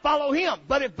God, follow him.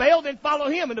 But if Baal, then follow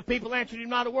him. And the people answered him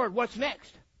not a word. What's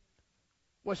next?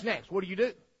 What's next? What do you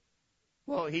do?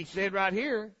 Well, he said right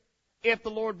here, if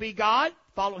the Lord be God,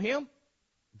 follow him.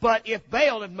 But if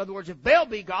Baal, in other words, if Baal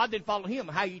be God, then follow him.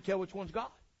 How do you tell which one's God?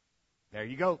 There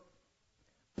you go.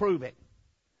 Prove it.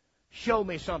 Show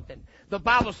me something. The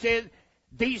Bible says,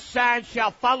 these signs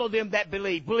shall follow them that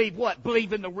believe. Believe what?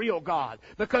 Believe in the real God.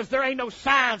 Because there ain't no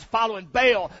signs following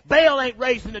Baal. Baal ain't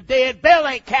raising the dead. Baal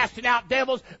ain't casting out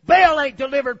devils. Baal ain't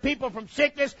delivered people from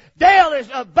sickness. Baal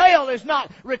is not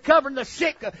recovering the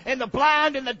sick and the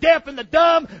blind and the deaf and the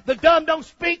dumb. The dumb don't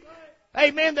speak.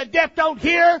 Amen. The deaf don't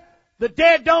hear. The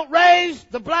dead don't raise.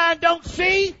 The blind don't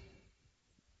see.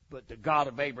 But the God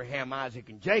of Abraham, Isaac,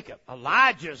 and Jacob,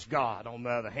 Elijah's God, on the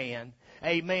other hand,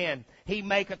 amen, he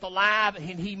maketh alive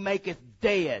and he maketh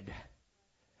dead.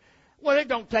 Well, it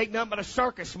don't take nothing but a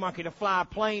circus monkey to fly a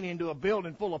plane into a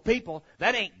building full of people.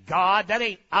 That ain't God. That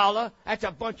ain't Allah. That's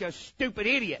a bunch of stupid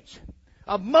idiots.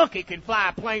 A monkey can fly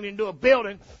a plane into a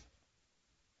building.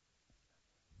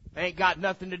 Ain't got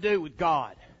nothing to do with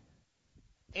God.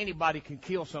 Anybody can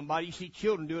kill somebody. You see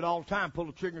children do it all the time. Pull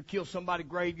the trigger and kill somebody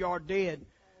graveyard dead.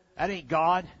 That ain't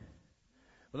God.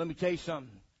 But let me tell you something.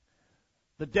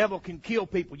 The devil can kill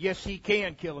people. Yes, he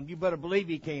can kill them. You better believe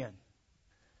he can.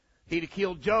 He'd have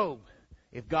killed Job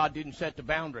if God didn't set the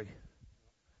boundary.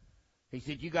 He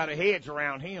said, you got a hedge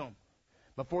around him.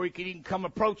 Before he could even come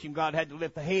approach him, God had to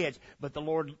lift the hedge. But the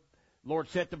Lord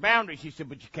set the boundaries. He said,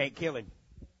 but you can't kill him.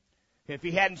 If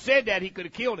he hadn't said that, he could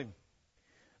have killed him.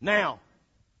 Now,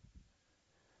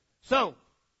 so,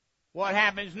 what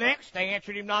happens next? They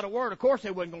answered him not a word. Of course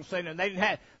they wasn't going to say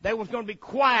nothing. They was going to be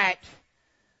quiet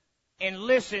and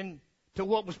listen to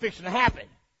what was fixing to happen.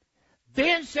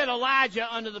 Then said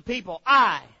Elijah unto the people,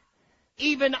 I,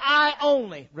 even I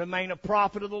only, remain a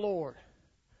prophet of the Lord.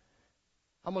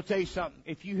 I'm going to tell you something.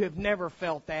 If you have never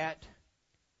felt that,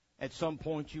 at some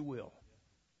point you will.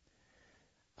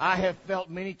 I have felt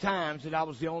many times that I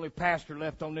was the only pastor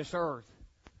left on this earth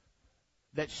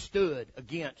that stood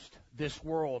against this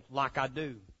world like I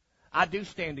do. I do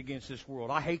stand against this world.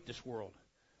 I hate this world.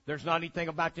 There's not anything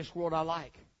about this world I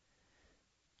like.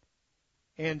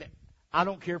 And I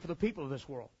don't care for the people of this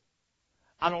world.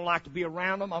 I don't like to be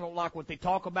around them. I don't like what they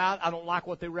talk about. I don't like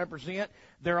what they represent.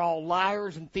 They're all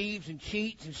liars and thieves and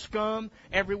cheats and scum.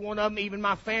 Every one of them, even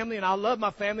my family. And I love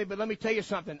my family, but let me tell you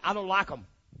something. I don't like them.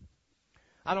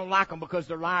 I don't like them because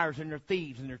they're liars and they're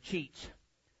thieves and they're cheats.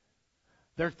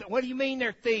 What do you mean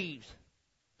they're thieves?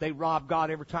 They rob God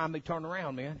every time they turn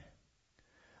around, man.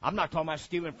 I'm not talking about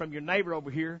stealing from your neighbor over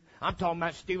here. I'm talking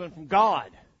about stealing from God.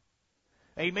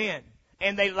 Amen.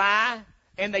 And they lie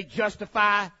and they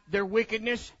justify their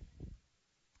wickedness.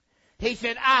 He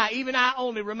said, even I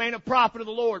only remain a prophet of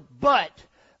the Lord. But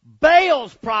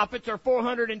Baal's prophets are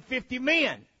 450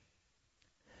 men.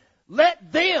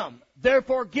 Let them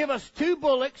therefore give us 2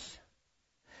 bullocks,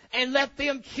 and let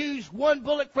them choose 1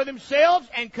 bullock for themselves,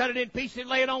 and cut it in pieces and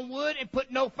lay it on wood, and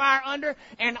put no fire under.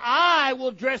 And I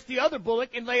will dress the other bullock,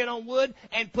 and lay it on wood,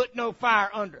 and put no fire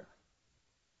under.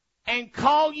 And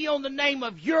call ye on the name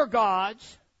of your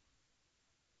gods.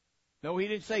 No, he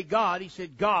didn't say God, he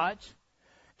said gods.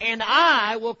 And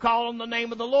I will call on the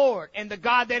name of the Lord. And the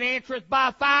God that answereth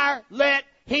by fire, let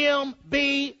him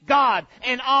be God.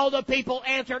 And all the people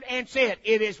answered and said,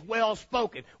 it is well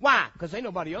spoken. Why? Because ain't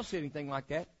nobody else said anything like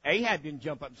that. Ahab didn't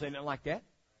jump up and say anything like that.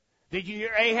 Did you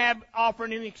hear Ahab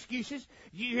offering any excuses?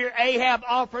 Did you hear Ahab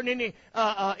offering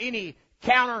any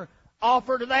counter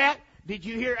offer to that? Did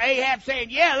you hear Ahab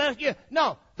saying,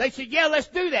 no, they said, let's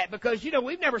do that, because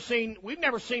we've never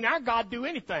seen our God do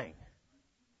anything.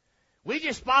 We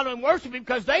just follow and worship him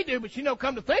because they do, but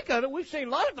come to think of it, we've seen a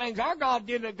lot of things our God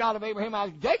did, the God of Abraham,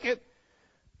 Isaac, Jacob.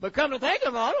 But come to think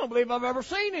of it, I don't believe I've ever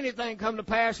seen anything come to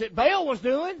pass that Baal was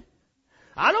doing.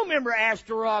 I don't remember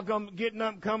Ashtoreth getting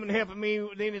up and coming and helping me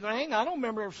with anything. I don't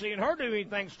remember ever seeing her do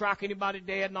anything, strike anybody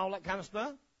dead and all that kind of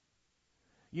stuff.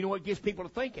 You know what gets people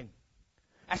to thinking?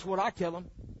 That's what I tell them.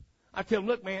 I tell them,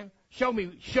 look, man, show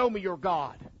me your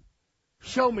God.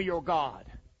 Show me your God.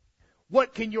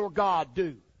 What can your God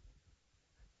do?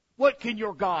 What can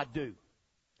your God do?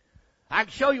 I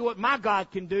can show you what my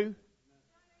God can do.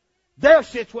 There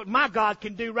sits what my God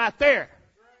can do right there.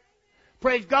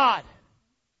 Praise God.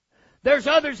 There's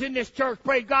others in this church,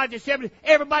 praise God,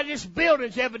 everybody in this building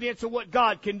is evidence of what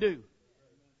God can do.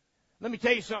 Let me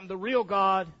tell you something. The real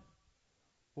God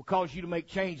will cause you to make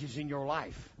changes in your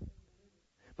life.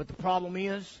 But the problem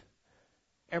is,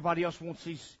 everybody else wants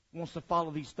to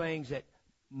follow these things that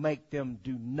make them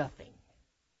do nothing.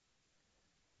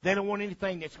 They don't want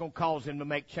anything that's going to cause them to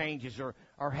make changes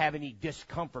or have any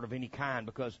discomfort of any kind,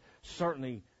 because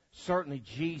certainly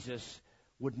Jesus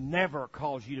would never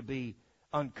cause you to be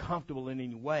uncomfortable in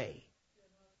any way.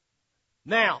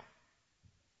 Now,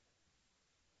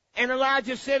 and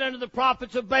Elijah said unto the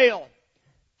prophets of Baal,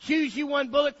 choose you one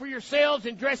bullock for yourselves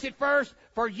and dress it first,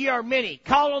 for ye are many.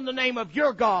 Call on the name of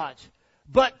your gods,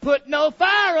 but put no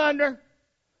fire under.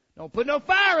 Don't put no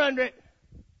fire under it.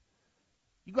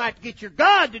 You're going to have to get your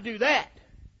God to do that.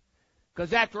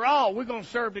 Because after all, we're going to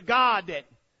serve the God that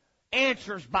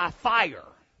answers by fire.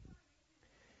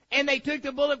 And they took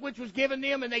the bullock which was given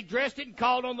them, and they dressed it and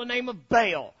called on the name of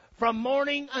Baal from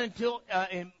morning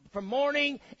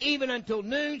even until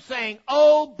noon, saying,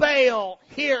 O Baal,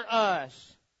 hear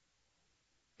us.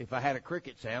 If I had a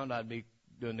cricket sound, I'd be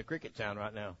doing the cricket sound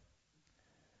right now.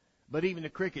 But even the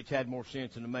crickets had more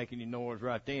sense than to make any noise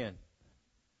right then,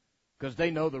 because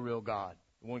they know the real God,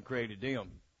 the one who created them.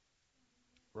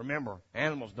 Remember,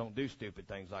 animals don't do stupid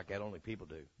things like that. Only people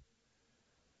do.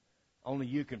 Only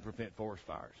you can prevent forest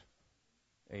fires.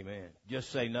 Amen. Just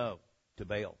say no to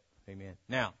Baal. Amen.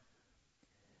 Now,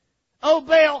 O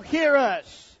Baal, hear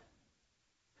us.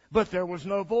 But there was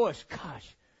no voice.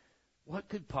 Gosh, what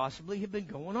could possibly have been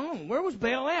going on? Where was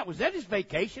Baal at? Was that his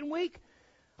vacation week?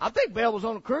 I think Baal was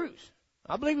on a cruise.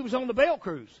 I believe he was on the Baal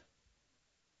cruise.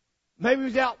 Maybe he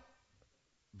was out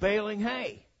baling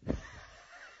hay.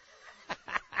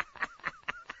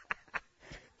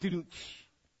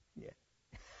 Yeah.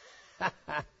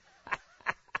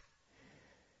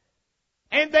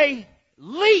 And they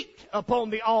leaped upon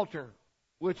the altar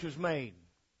which was made.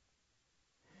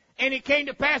 And it came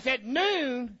to pass at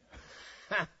noon.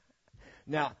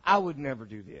 Now, I would never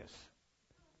do this.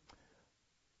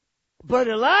 But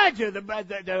Elijah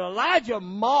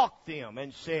mocked them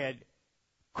and said,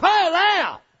 cry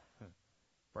aloud,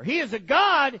 for he is a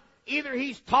God. Either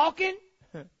he's talking,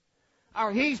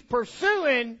 or he's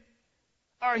pursuing,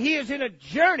 or he is in a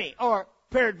journey, or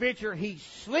peradventure he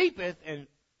sleepeth and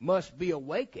must be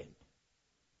awakened.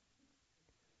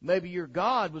 Maybe your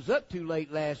God was up too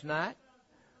late last night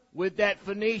with that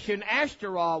Phoenician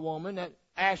Ashtaroth woman, that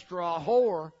Ashtaroth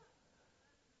whore.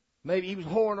 Maybe he was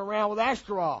whoring around with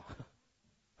Ashtaroth.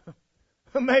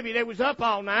 Maybe they was up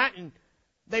all night and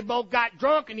they both got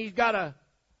drunk, and he's got a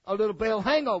little Baal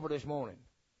hangover this morning.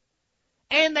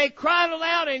 And they cried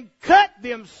aloud and cut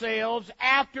themselves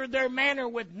after their manner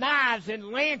with knives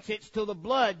and lancets till the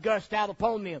blood gushed out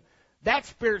upon them. That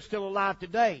spirit's still alive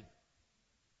today.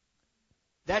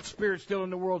 That spirit's still in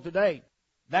the world today.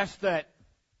 That's the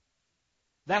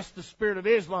spirit of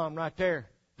Islam right there.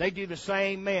 They do the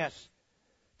same mess.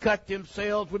 Cut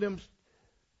themselves with them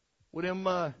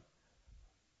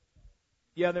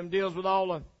deals with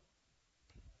all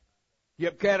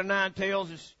the cat o' nine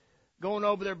tails is going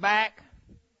over their back,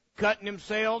 cutting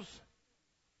themselves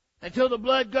until the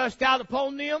blood gushed out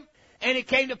upon them. And it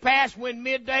came to pass when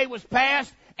midday was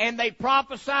past, and they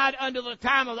prophesied unto the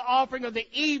time of the offering of the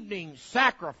evening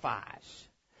sacrifice,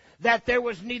 that there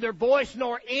was neither voice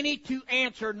nor any to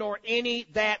answer, nor any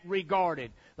that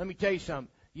regarded. Let me tell you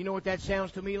something. You know what that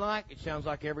sounds to me like? It sounds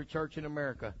like every church in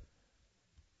America.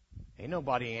 Ain't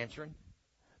nobody answering.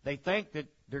 They think that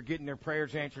they're getting their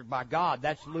prayers answered by God.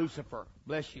 That's Lucifer.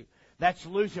 Bless you. That's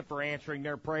Lucifer answering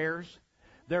their prayers.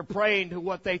 They're praying to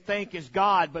what they think is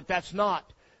God, but that's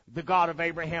not the God of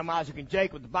Abraham, Isaac, and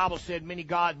Jacob. The Bible said many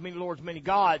gods, many lords, many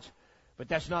gods, but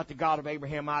that's not the God of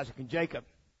Abraham, Isaac, and Jacob.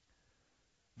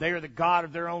 They are the God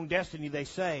of their own destiny, they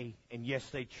say, and yes,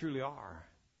 they truly are.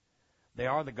 They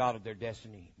are the God of their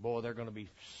destiny. Boy, they're going to be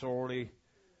sorely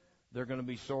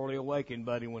awakened,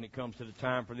 buddy, when it comes to the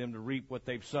time for them to reap what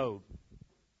they've sowed.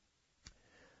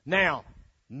 Now,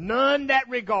 none that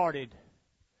regarded.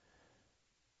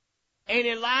 And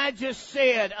Elijah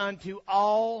said unto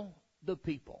all the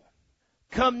people,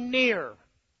 come near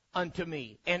unto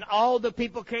me. And all the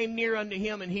people came near unto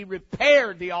him, and he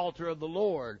repaired the altar of the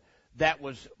Lord that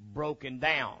was broken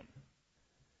down.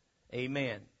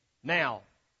 Amen. Now,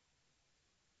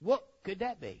 what could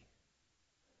that be?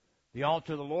 The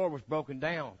altar of the Lord was broken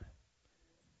down.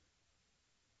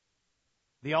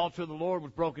 The altar of the Lord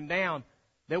was broken down.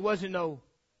 There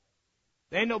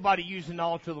ain't nobody using the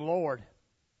altar of the Lord.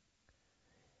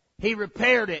 He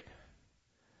repaired it.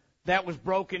 That was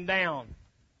broken down.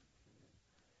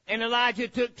 And Elijah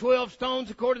took 12 stones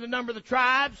according to the number of the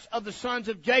tribes of the sons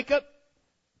of Jacob,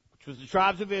 which was the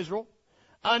tribes of Israel,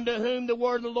 unto whom the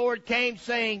word of the Lord came,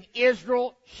 saying,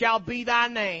 Israel shall be thy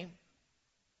name.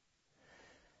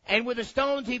 And with the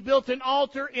stones he built an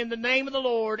altar in the name of the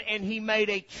Lord, and he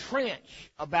made a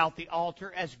trench about the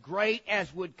altar as great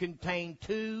as would contain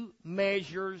 2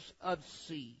 measures of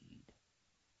seed.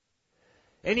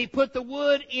 And he put the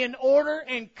wood in order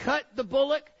and cut the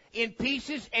bullock in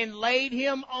pieces and laid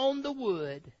him on the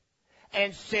wood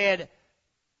and said,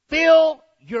 fill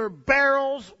your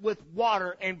barrels with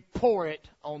water and pour it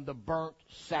on the burnt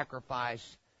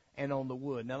sacrifice and on the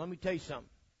wood. Now let me tell you something.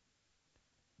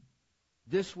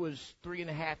 This was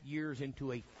 3.5 years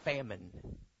into a famine.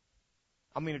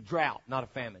 I mean a drought, not a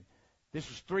famine. This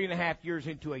was 3.5 years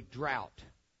into a drought.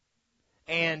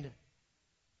 And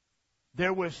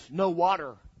there was no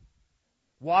water.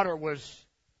 Water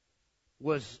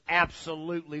was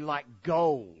absolutely like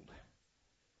gold.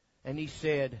 And he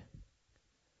said,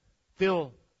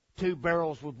 fill 2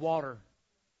 barrels with water,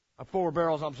 or 4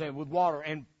 barrels, with water,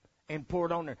 and pour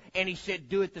it on there. And he said,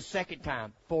 do it the second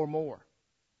time, 4 more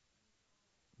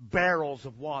barrels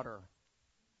of water.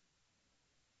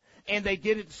 And they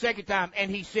did it the second time,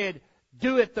 and he said,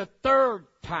 do it the third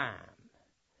time.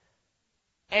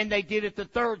 And they did it the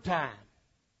third time.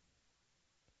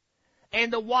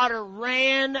 And the water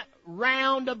ran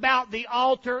round about the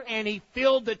altar, and he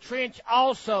filled the trench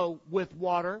also with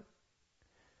water.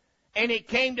 And it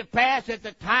came to pass at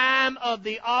the time of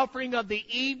the offering of the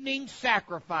evening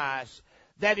sacrifice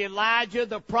that Elijah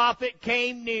the prophet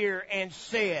came near and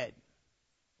said,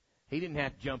 he didn't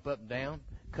have to jump up and down,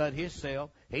 cut himself.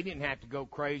 He didn't have to go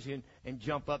crazy and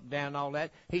jump up and down and all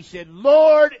that. He said,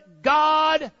 Lord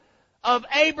God of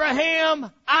Abraham,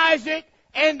 Isaac,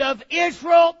 and of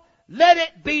Israel, let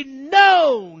it be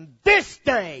known this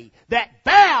day that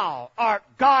thou art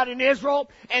God in Israel,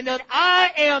 and that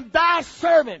I am thy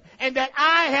servant, and that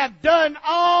I have done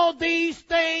all these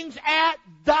things at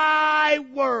thy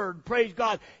word. Praise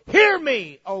God. Hear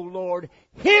me, O Lord,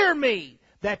 hear me,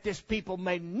 that this people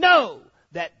may know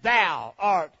that thou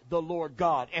art the Lord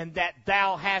God, and that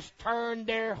thou hast turned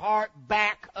their heart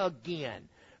back again.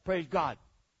 Praise God.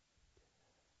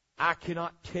 I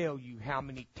cannot tell you how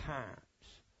many times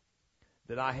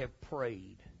that I have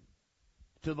prayed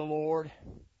to the Lord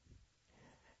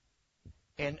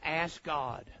and asked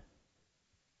God,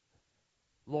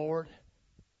 Lord,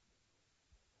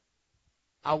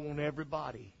 I want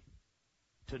everybody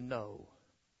to know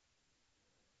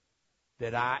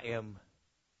that I am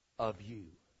of you.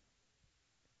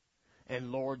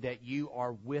 And Lord, that you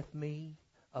are with me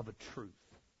of a truth.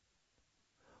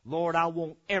 Lord, I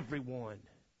want everyone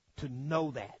to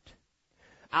know that.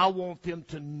 I want them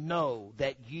to know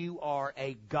that you are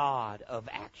a God of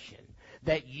action,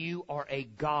 that you are a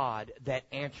God that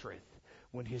answereth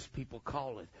when his people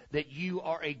calleth, that you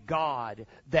are a God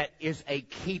that is a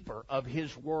keeper of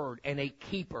his word and a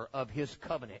keeper of his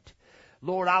covenant.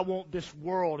 Lord, I want this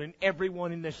world and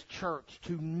everyone in this church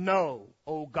to know,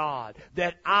 oh God,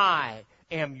 that I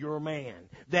am your man,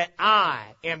 that I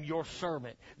am your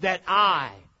servant, that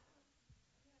I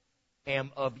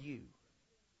am of you.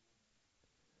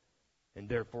 And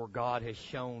therefore God has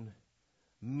shown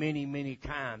many, many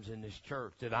times in this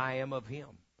church that I am of him,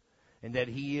 and that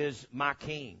he is my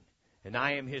king, and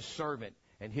I am his servant,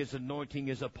 and his anointing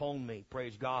is upon me,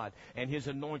 praise God. And his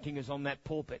anointing is on that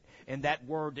pulpit. And that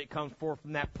word that comes forth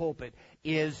from that pulpit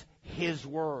is his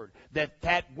word.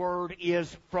 That word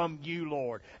is from you,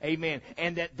 Lord. Amen.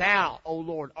 And that thou, O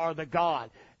Lord, are the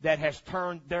God that has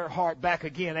turned their heart back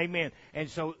again. Amen. And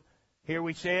so here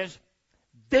he says,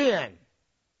 then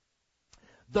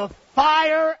the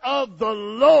fire of the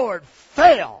Lord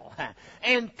fell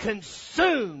and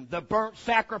consumed the burnt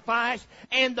sacrifice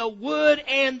and the wood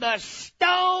and the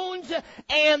stones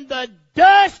and the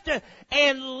dust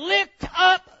and licked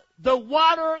up the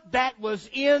water that was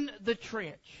in the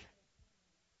trench.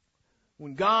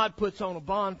 When God puts on a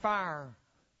bonfire,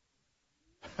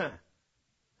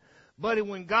 buddy,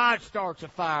 when God starts a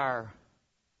fire,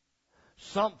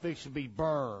 something should be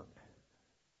burned.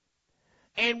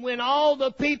 And when all the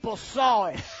people saw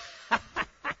it,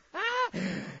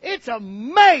 it's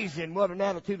amazing what an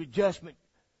attitude adjustment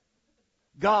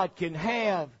God can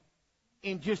have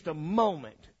in just a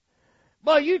moment.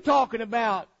 But you talking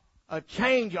about a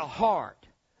change of heart.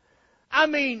 I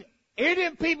mean, here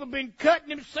them people been cutting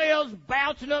themselves,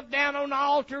 bouncing up down on the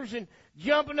altars and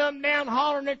jumping up and down,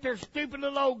 hollering at their stupid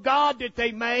little old God that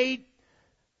they made,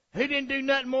 who didn't do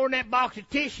nothing more than that box of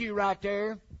tissue right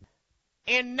there.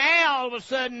 And now, all of a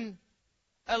sudden,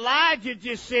 Elijah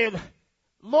just said,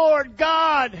 Lord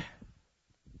God,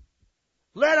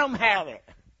 let them have it.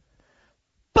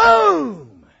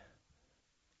 Boom!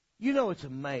 You know, it's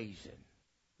amazing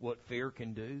what fear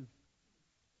can do.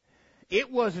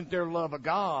 It wasn't their love of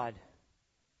God.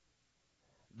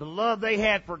 The love they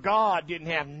had for God didn't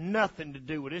have nothing to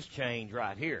do with this change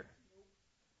right here.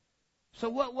 So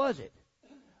what was it?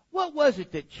 What was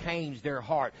it that changed their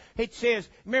heart? It says,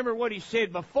 remember what he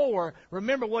said before.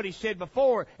 Remember what he said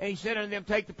before. And he said unto them,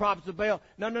 take the prophets of Baal.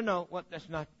 No. What? That's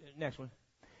not the next one.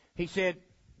 He said,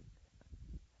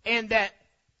 and that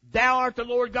thou art the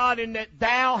Lord God, and that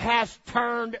thou hast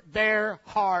turned their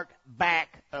heart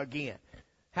back again.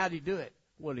 How did he do it?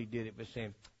 Well, he did it by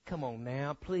saying, come on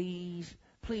now, please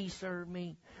serve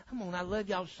me. Come on, I love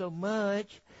y'all so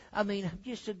much. I mean, I'm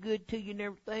just so good to you and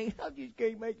everything. I just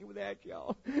can't make it without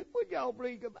y'all. Would y'all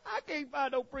please come? I can't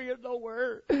find no friends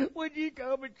nowhere. Would you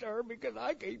come and serve me? Because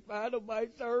I can't find nobody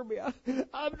to serve me.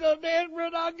 I'm so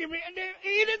desperate. I'll give you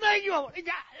anything you want.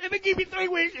 Let me give you 3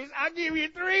 wishes. I'll give you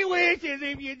 3 wishes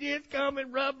if you just come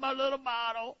and rub my little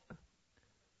bottle.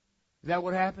 Is that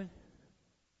what happened?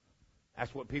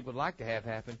 That's what people would like to have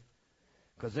happen.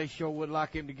 Because they sure would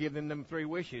like him to give them 3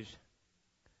 wishes.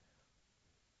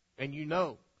 And you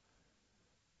know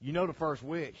the first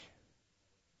wish.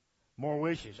 More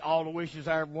wishes. All the wishes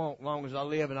I ever want, as long as I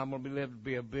live, and I'm going to live to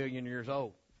be 1 billion years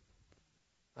old.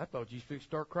 I thought you would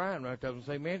start crying right there and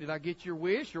say, man, did I get your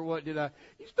wish or what? You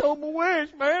stole my wish,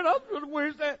 man. I was going to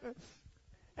wish that.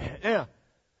 Now,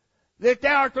 that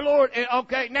thou art the Lord. And,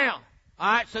 okay, now.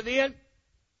 All right, so then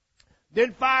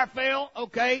fire fell,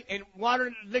 okay, and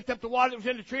water licked up the water that was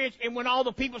in the trench, and when all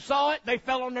the people saw it, they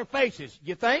fell on their faces,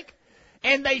 you think?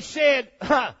 And they said,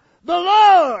 the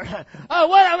Lord!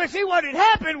 What had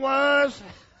happened was,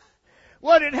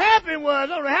 I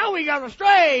don't know how we got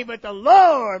astray, but the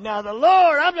Lord, I'm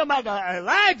talking about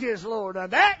Elijah's Lord, now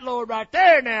that Lord right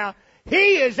there now,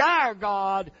 He is our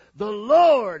God, the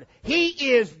Lord.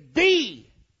 He is the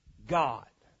God.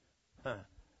 Huh.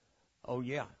 Oh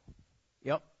yeah.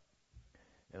 Yep.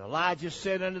 And Elijah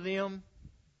said unto them,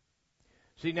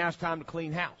 see, now it's time to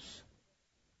clean house.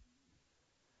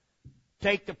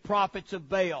 Take the prophets of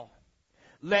Baal.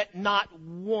 Let not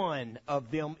one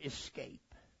of them escape.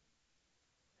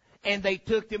 And they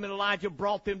took them, and Elijah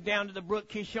brought them down to the brook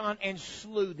Kishon and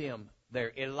slew them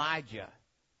there. Elijah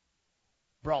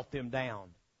brought them down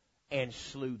and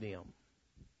slew them.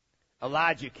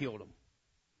 Elijah killed them.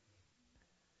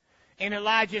 And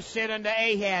Elijah said unto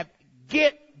Ahab,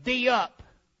 get thee up,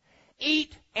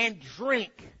 eat and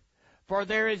drink, for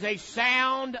there is a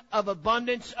sound of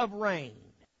abundance of rain.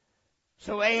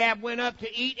 So Ahab went up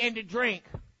to eat and to drink.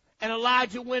 And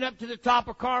Elijah went up to the top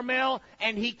of Carmel,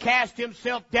 and he cast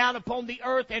himself down upon the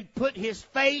earth and put his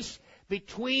face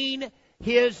between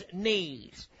his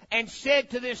knees, and said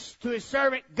to his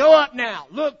servant, go up now,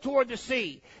 look toward the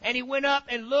sea. And he went up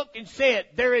and looked and said,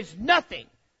 there is nothing.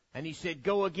 And he said,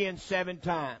 go again 7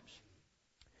 times.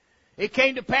 It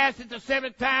came to pass at the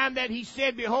 7th time that he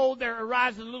said, behold, there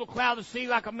arises a little cloud of the sea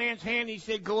like a man's hand. And he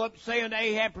said, go up, say unto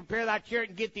Ahab, prepare thy chariot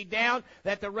and get thee down,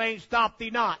 that the rain stop thee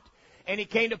not. And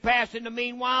it came to pass in the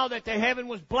meanwhile that the heaven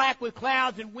was black with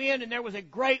clouds and wind, and there was a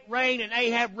great rain, and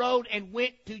Ahab rode and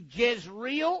went to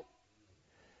Jezreel.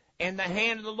 And the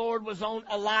hand of the Lord was on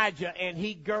Elijah, and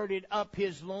he girded up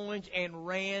his loins and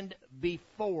ran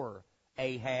before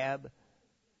Ahab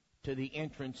to the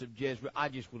entrance of Jezreel. I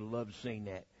just would have loved to seen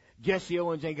that. Jesse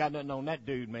Owens ain't got nothing on that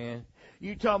dude, man.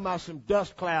 You talking about some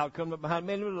dust cloud coming up behind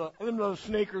me. Them little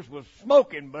sneakers was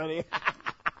smoking, buddy.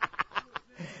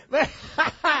 Buddy,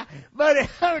 I'm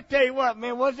going to tell you what,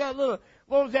 man, what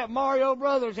was that Mario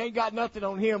Brothers? Ain't got nothing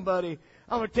on him, buddy.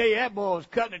 I'm going to tell you, that boy was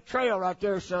cutting a trail right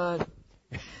there, son.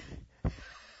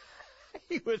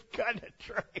 He was cutting a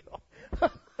trail.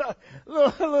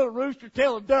 little rooster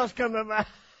tail of dust coming up.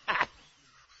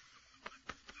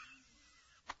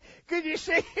 Could you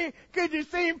see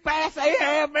him pass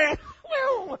Ahab, man?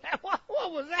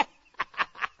 What was that?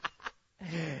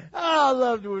 Oh, I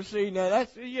love to have seen that.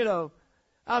 That's,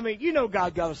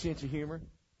 God got a sense of humor.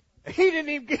 He didn't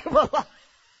even give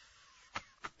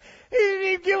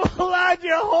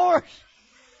Elijah a horse.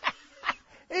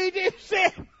 He just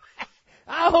said,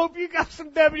 I hope you got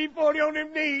some WD-40 on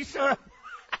them knees, son.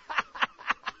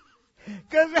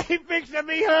 Because they fixing to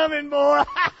be humming, boy.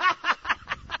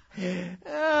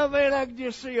 Oh, man, I can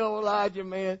just see old Elijah,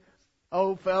 man.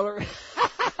 Old feller.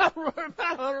 Running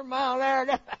about 100 miles an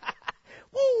hour.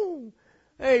 Woo!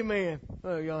 Amen.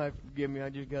 Oh, y'all have to forgive me. I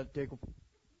just got tickled.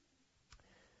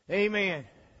 Amen.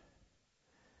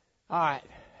 All right.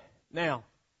 Now,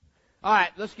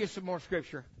 let's get some more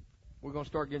scripture. We're going to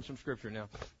start getting some scripture now.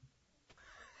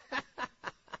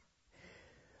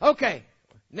 Okay.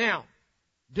 Now,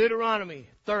 Deuteronomy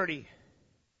 30,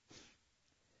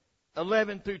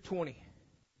 11 through 20.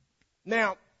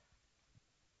 Now,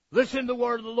 listen to the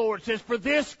word of the Lord. It says, for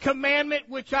this commandment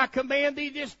which I command thee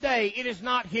this day, it is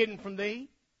not hidden from thee,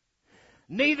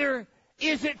 neither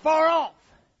is it far off.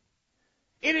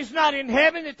 It is not in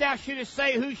heaven that thou shouldest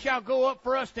say, who shall go up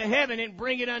for us to heaven and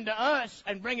bring it unto us,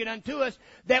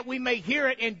 that we may hear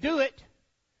it and do it.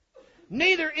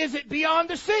 Neither is it beyond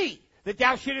the sea, that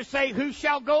thou shouldest say, who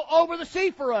shall go over the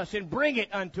sea for us and bring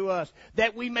it unto us,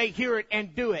 that we may hear it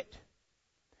and do it.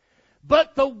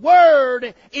 But the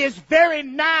word is very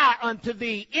nigh unto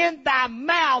thee, in thy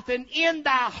mouth and in thy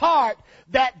heart,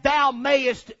 that thou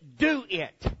mayest do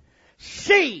it.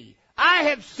 See, I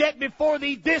have set before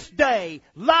thee this day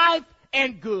life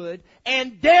and good,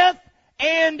 and death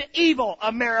and evil,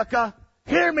 America.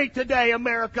 Hear me today,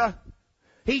 America.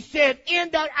 He said,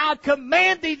 in that I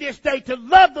command thee this day to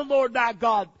love the Lord thy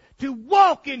God, to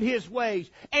walk in His ways,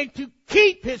 and to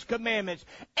keep His commandments,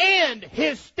 and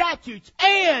His statutes,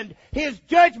 and His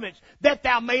judgments, that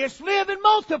thou mayest live and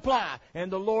multiply.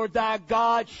 And the Lord thy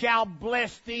God shall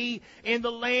bless thee in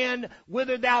the land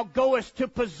whither thou goest to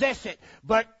possess it.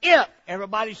 But if,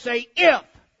 everybody say if,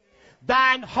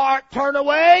 thine heart turn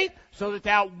away, so that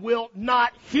thou wilt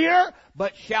not hear,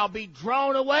 but shall be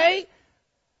drawn away,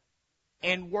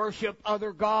 and worship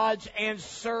other gods and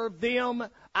serve them,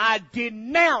 I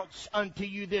denounce unto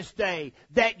you this day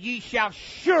that ye shall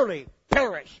surely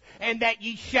perish, and that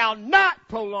ye shall not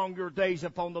prolong your days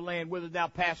upon the land whither thou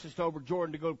passest over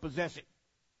Jordan to go possess it.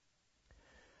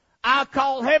 I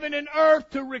call heaven and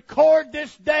earth to record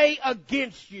this day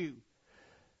against you,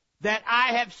 that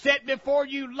I have set before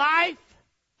you life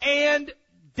and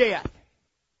death,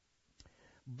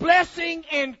 blessing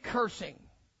and cursing.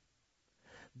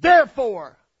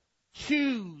 Therefore,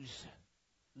 choose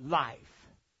life,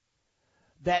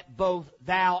 that both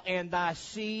thou and thy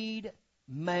seed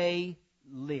may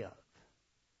live.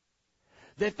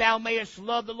 That thou mayest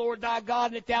love the Lord thy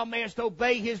God, and that thou mayest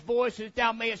obey His voice, and that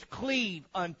thou mayest cleave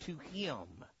unto Him.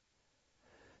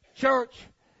 Church,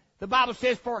 the Bible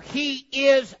says, for He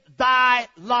is thy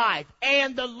life,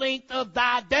 and the length of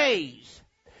thy days.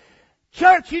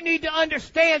 Church, you need to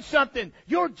understand something.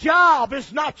 Your job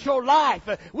is not your life.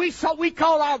 We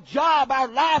call our job our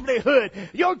livelihood.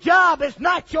 Your job is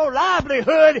not your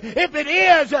livelihood. If it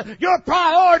is, your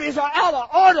priorities are out of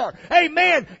order.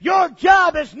 Amen. Your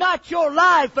job is not your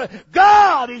life.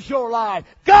 God is your life.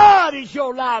 God is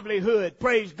your livelihood.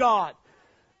 Praise God.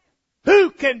 Who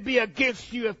can be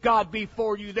against you if God be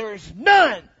for you? There is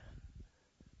none.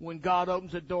 When God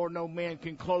opens a door, no man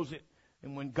can close it.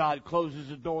 And when God closes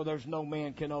the door, there's no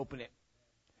man can open it.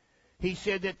 He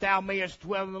said that thou mayest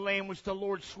dwell in the land which the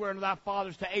Lord sware unto thy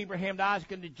fathers, to Abraham, to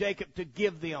Isaac, and to Jacob, to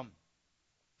give them.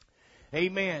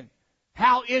 Amen.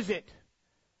 How is it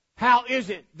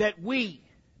that we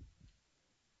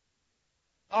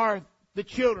are the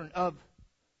children of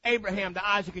Abraham, to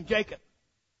Isaac, and Jacob?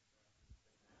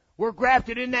 We're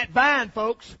grafted in that vine,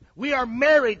 folks. We are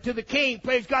married to the King,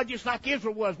 praise God, just like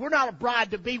Israel was. We're not a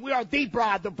bride-to-be. We are the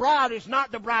bride. The bride is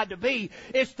not the bride-to-be.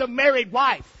 It's the married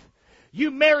wife. You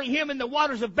marry Him in the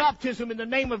waters of baptism in the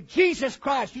name of Jesus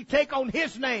Christ. You take on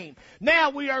His name.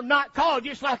 Now we are not called,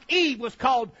 just like Eve was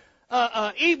called,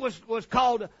 was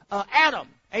called Adam.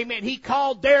 Amen. He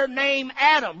called their name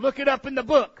Adam. Look it up in the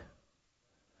book.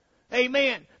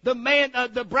 Amen.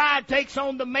 The bride takes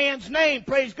on the man's name.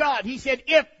 Praise God. He said,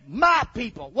 if my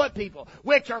people, what people?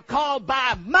 Which are called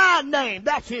by my name.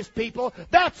 That's His people.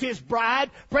 That's His bride.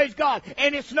 Praise God.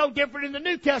 And it's no different in the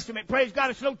New Testament. Praise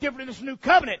God. It's no different in this new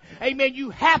covenant. Amen.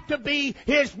 You have to be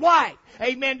His wife.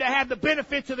 Amen. To have the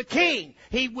benefits of the King.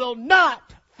 He will not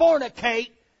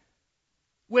fornicate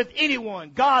with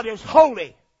anyone. God is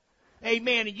holy.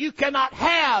 Amen. And you cannot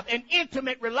have an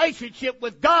intimate relationship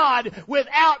with God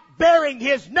without bearing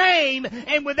His name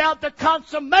and without the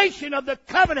consummation of the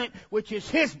covenant, which is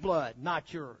His blood,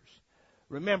 not yours.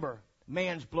 Remember,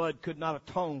 man's blood could not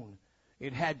atone.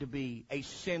 It had to be a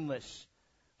sinless,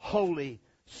 holy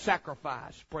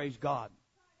sacrifice. Praise God.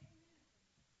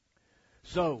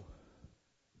 So,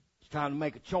 it's time to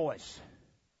make a choice.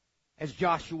 As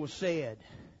Joshua said,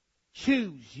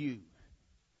 choose you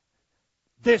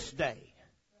this day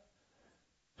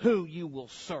who you will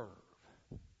serve.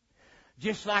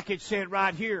 Just like it said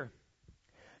right here.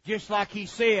 Just like He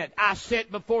said, I set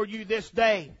before you this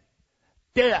day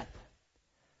death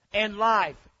and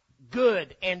life,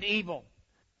 good and evil.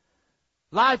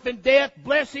 Life and death,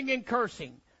 blessing and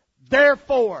cursing.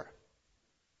 Therefore,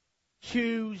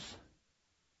 choose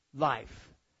life.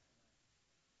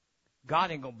 God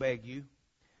ain't going to beg you.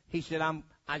 He said,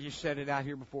 I just set it out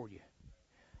here before you.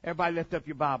 Everybody lift up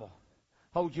your Bible.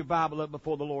 Hold your Bible up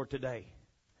before the Lord today.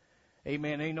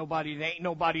 Amen. Ain't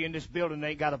nobody in this building that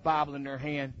ain't got a Bible in their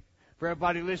hand. For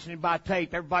everybody listening by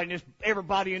tape,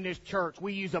 everybody in this church,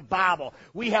 we use a Bible.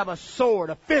 We have a sword,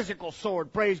 a physical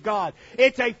sword, praise God.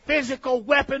 It's a physical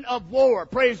weapon of war,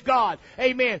 praise God.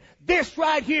 Amen. This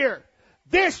right here,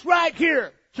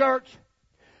 church,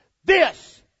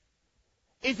 this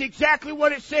is exactly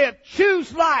what it said.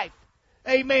 Choose life.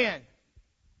 Amen.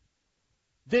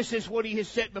 This is what He has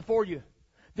set before you.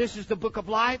 This is the book of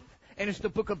life, and it's the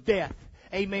book of death.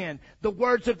 Amen. The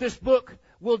words of this book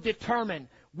will determine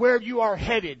where you are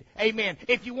headed. Amen.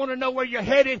 If you want to know where you're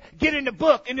headed, get in the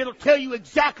book and it'll tell you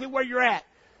exactly where you're at.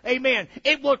 Amen.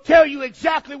 It will tell you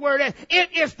exactly where it is.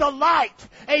 It is the light.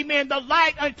 Amen. The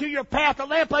light unto your path, the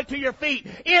lamp unto your feet.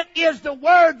 It is the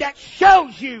word that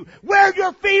shows you where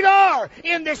your feet are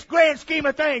in this grand scheme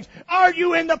of things. Are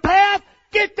you in the path?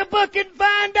 Get the book and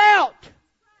find out.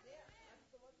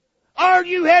 Are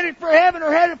you headed for heaven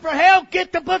or headed for hell?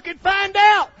 Get the book and find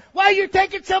out. Why are you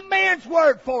taking some man's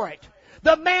word for it?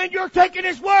 The man you're taking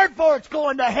his word for, it's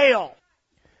going to hell.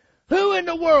 Who in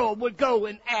the world would go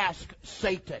and ask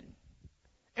Satan,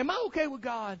 am I okay with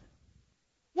God?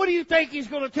 What do you think he's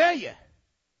going to tell you?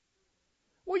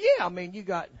 Well, yeah, I mean, you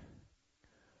got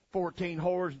 14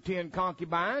 whores and 10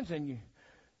 concubines, and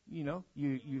you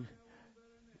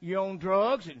own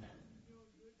drugs, and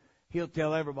he'll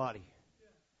tell everybody,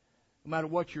 no matter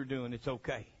what you're doing, it's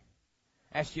okay.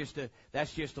 That's just a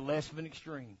less of an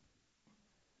extreme.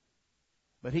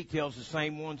 But he tells the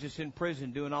same ones that's in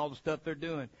prison doing all the stuff they're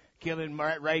doing, killing,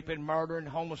 raping, murdering,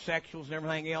 homosexuals and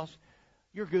everything else,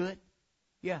 you're good.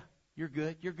 Yeah, you're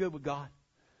good. You're good with God.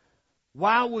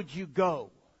 Why would you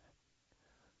go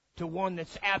to one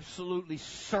that's absolutely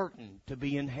certain to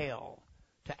be in hell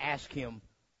to ask him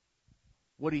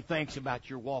what he thinks about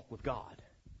your walk with God?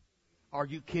 Are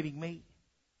you kidding me?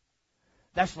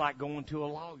 That's like going to a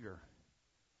lawyer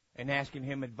and asking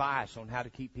him advice on how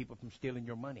to keep people from stealing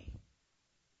your money.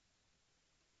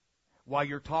 While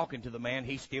you're talking to the man,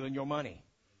 he's stealing your money.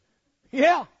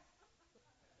 Yeah.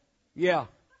 Yeah.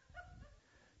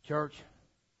 Church,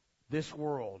 this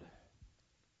world,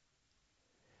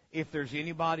 if there's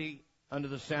anybody under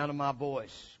the sound of my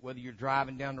voice, whether you're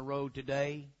driving down the road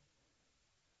today,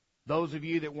 those of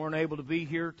you that weren't able to be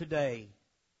here today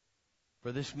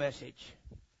for this message,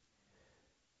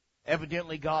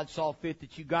 evidently God saw fit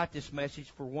that you got this message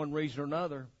for one reason or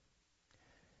another.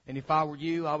 And if I were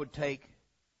you, I would take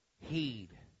heed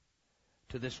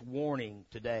to this warning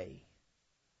today.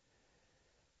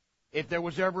 If there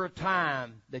was ever a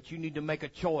time that you need to make a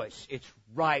choice, it's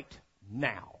right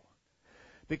now.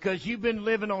 Because you've been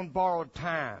living on borrowed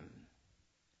time.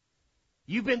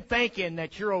 You've been thinking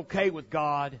that you're okay with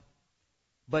God,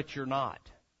 but you're not.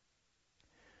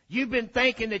 You've been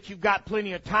thinking that you've got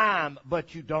plenty of time,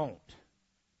 but you don't.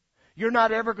 You're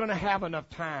not ever going to have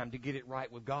enough time to get it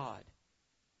right with God.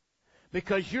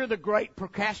 Because you're the great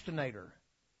procrastinator.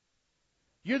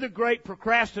 You're the great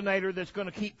procrastinator that's going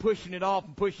to keep pushing it off,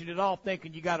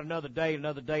 thinking you got another day,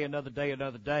 another day, another day,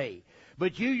 another day.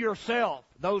 But you yourself,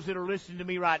 those that are listening to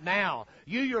me right now,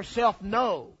 you yourself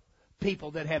know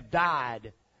people that have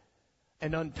died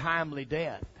an untimely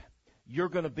death. You're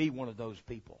going to be one of those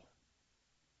people.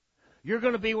 You're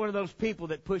going to be one of those people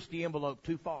that push the envelope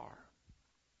too far.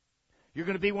 You're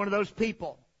going to be one of those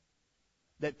people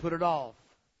that put it off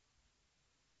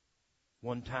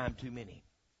one time too many.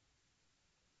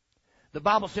 The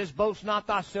Bible says, boast not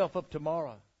thyself of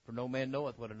tomorrow, for no man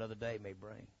knoweth what another day may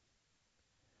bring.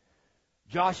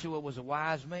 Joshua was a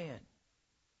wise man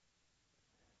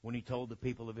when he told the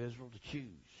people of Israel to choose.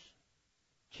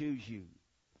 Choose you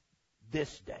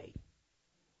this day.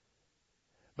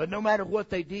 But no matter what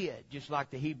they did, just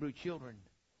like the Hebrew children,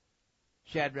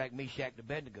 Shadrach, Meshach, and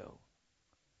Abednego,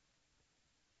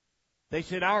 they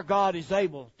said, our God is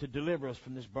able to deliver us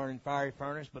from this burning fiery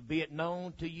furnace, but be it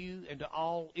known to you and to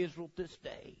all Israel this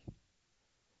day,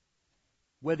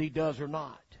 whether he does or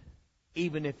not.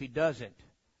 Even if he doesn't,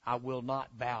 I will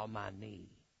not bow my knee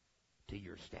to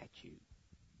your statue.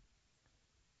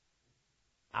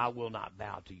 I will not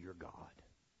bow to your God.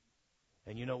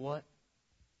 And you know what?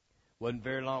 Wasn't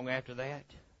very long after that,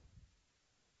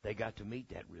 they got to meet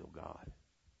that real God.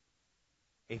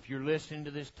 If you're listening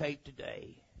to this tape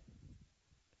today,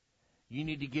 you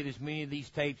need to get as many of these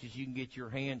tapes as you can get your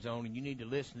hands on, and you need to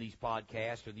listen to these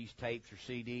podcasts or these tapes or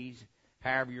CDs,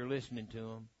 however you're listening to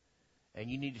them, and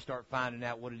you need to start finding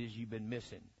out what it is you've been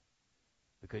missing,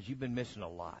 because you've been missing a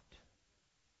lot.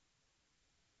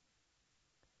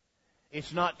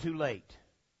 It's not too late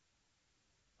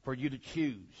for you to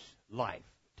choose life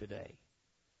today.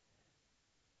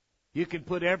 You can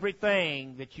put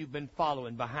everything that you've been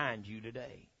following behind you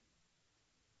today.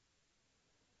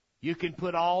 You can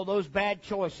put all those bad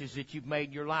choices that you've made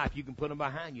in your life, you can put them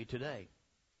behind you today.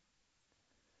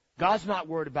 God's not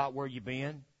worried about where you've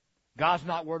been. God's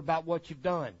not worried about what you've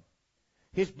done.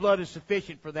 His blood is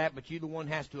sufficient for that, but you're the one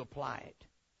who has to apply it.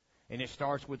 And it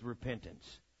starts with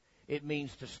repentance. It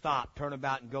means to stop, turn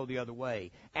about, and go the other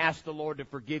way. Ask the Lord to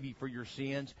forgive you for your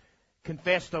sins.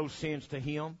 Confess those sins to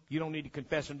Him. You don't need to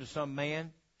confess them to some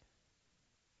man.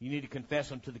 You need to confess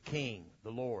them to the King,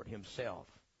 the Lord Himself.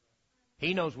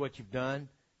 He knows what you've done.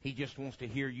 He just wants to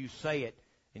hear you say it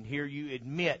and hear you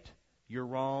admit you're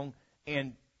wrong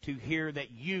and to hear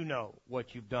that you know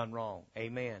what you've done wrong.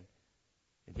 Amen.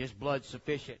 And His blood's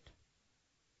sufficient.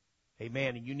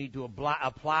 Amen. And you need to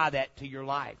apply that to your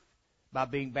life by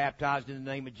being baptized in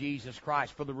the name of Jesus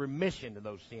Christ for the remission of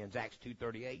those sins, Acts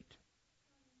 2:38.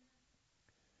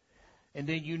 And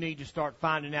then you need to start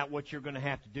finding out what you're going to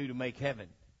have to do to make heaven,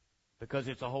 because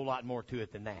it's a whole lot more to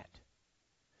it than that.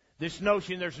 This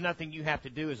notion there's nothing you have to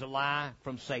do is a lie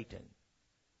from Satan,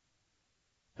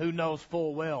 who knows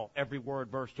full well every word,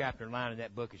 verse, chapter, and line in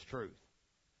that book is truth.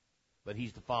 But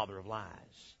he's the father of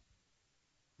lies.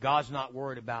 God's not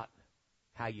worried about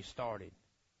how you started.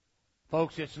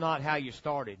 Folks, it's not how you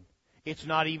started. It's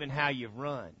not even how you've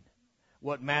run.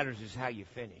 What matters is how you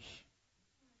finish.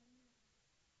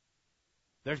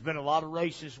 There's been a lot of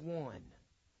races won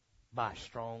by a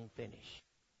strong finish.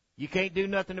 You can't do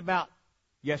nothing about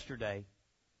yesterday.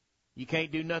 You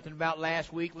can't do nothing about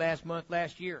last week, last month,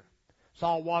 last year. It's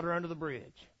all water under the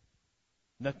bridge.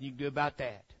 Nothing you can do about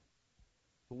that.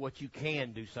 But what you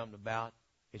can do something about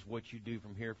is what you do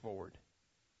from here forward.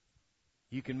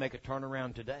 You can make a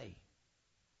turnaround today.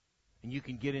 And you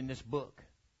can get in this book,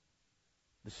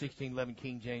 the 1611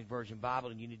 King James Version Bible,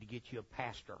 and you need to get you a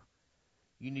pastor.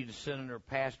 You need to sit under a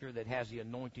pastor that has the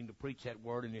anointing to preach that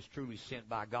word and is truly sent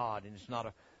by God, and it's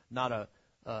not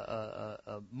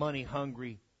a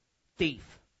money-hungry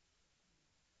thief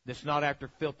that's not after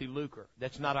filthy lucre,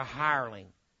 that's not a hireling,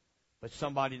 but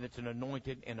somebody that's an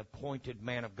anointed and appointed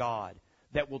man of God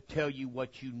that will tell you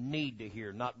what you need to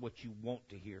hear, not what you want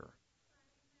to hear.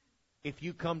 If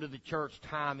you come to the church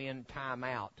time in, time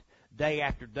out, day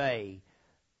after day,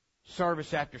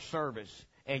 service after service,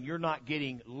 and you're not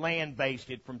getting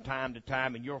land-basted from time to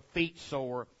time, and your feet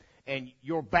sore, and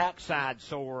your backside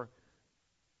sore,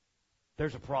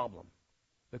 there's a problem,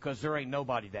 because there ain't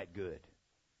nobody that good.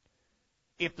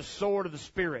 If the sword of the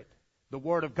Spirit, the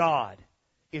Word of God,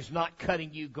 is not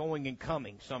cutting you going and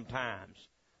coming sometimes,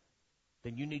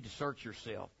 then you need to search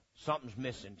yourself. Something's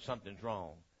missing, something's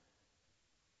wrong.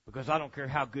 Because I don't care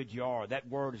how good you are, that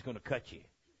Word is going to cut you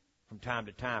from time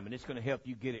to time, and it's going to help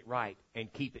you get it right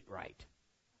and keep it right.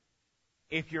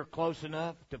 If you're close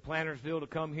enough to Plantersville to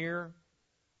come here,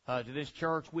 to this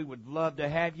church, we would love to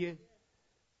have you.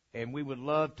 And we would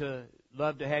love to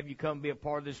have you come be a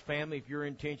part of this family if your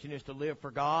intention is to live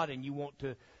for God and you want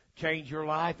to change your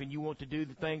life and you want to do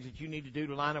the things that you need to do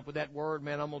to line up with that word.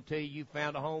 Man, I'm going to tell you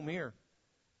found a home here.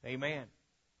 Amen.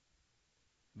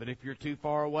 But if you're too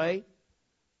far away,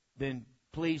 then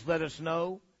please let us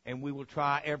know, and we will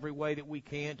try every way that we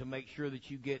can to make sure that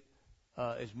you get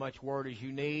as much word as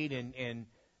you need and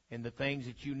the things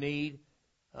that you need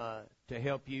to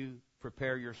help you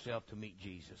prepare yourself to meet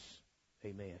Jesus.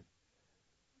 Amen.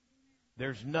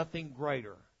 There's nothing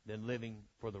greater than living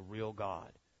for the real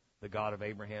God, the God of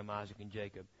Abraham, Isaac, and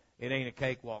Jacob. It ain't a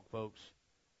cakewalk, folks.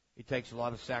 It takes a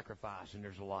lot of sacrifice, and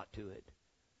there's a lot to it.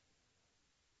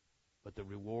 But the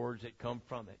rewards that come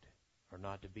from it are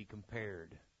not to be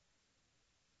compared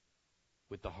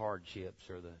with the hardships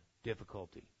or the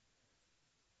difficulty.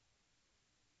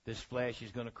 This flesh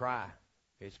is going to cry.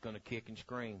 It's going to kick and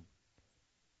scream.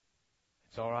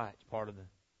 It's all right. It's part of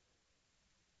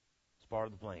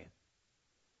the plan.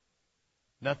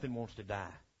 Nothing wants to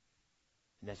die.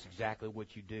 And that's exactly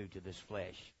what you do to this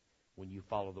flesh when you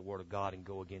follow the Word of God and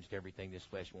go against everything this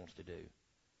flesh wants to do.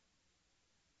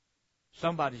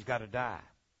 Somebody's got to die.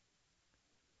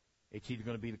 It's either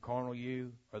going to be the carnal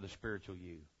you or the spiritual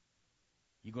you.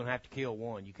 You're going to have to kill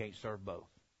one. You can't serve both.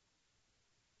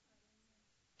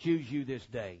 Choose you this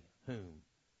day whom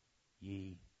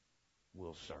ye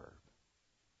will serve.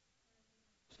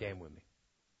 Stand with me.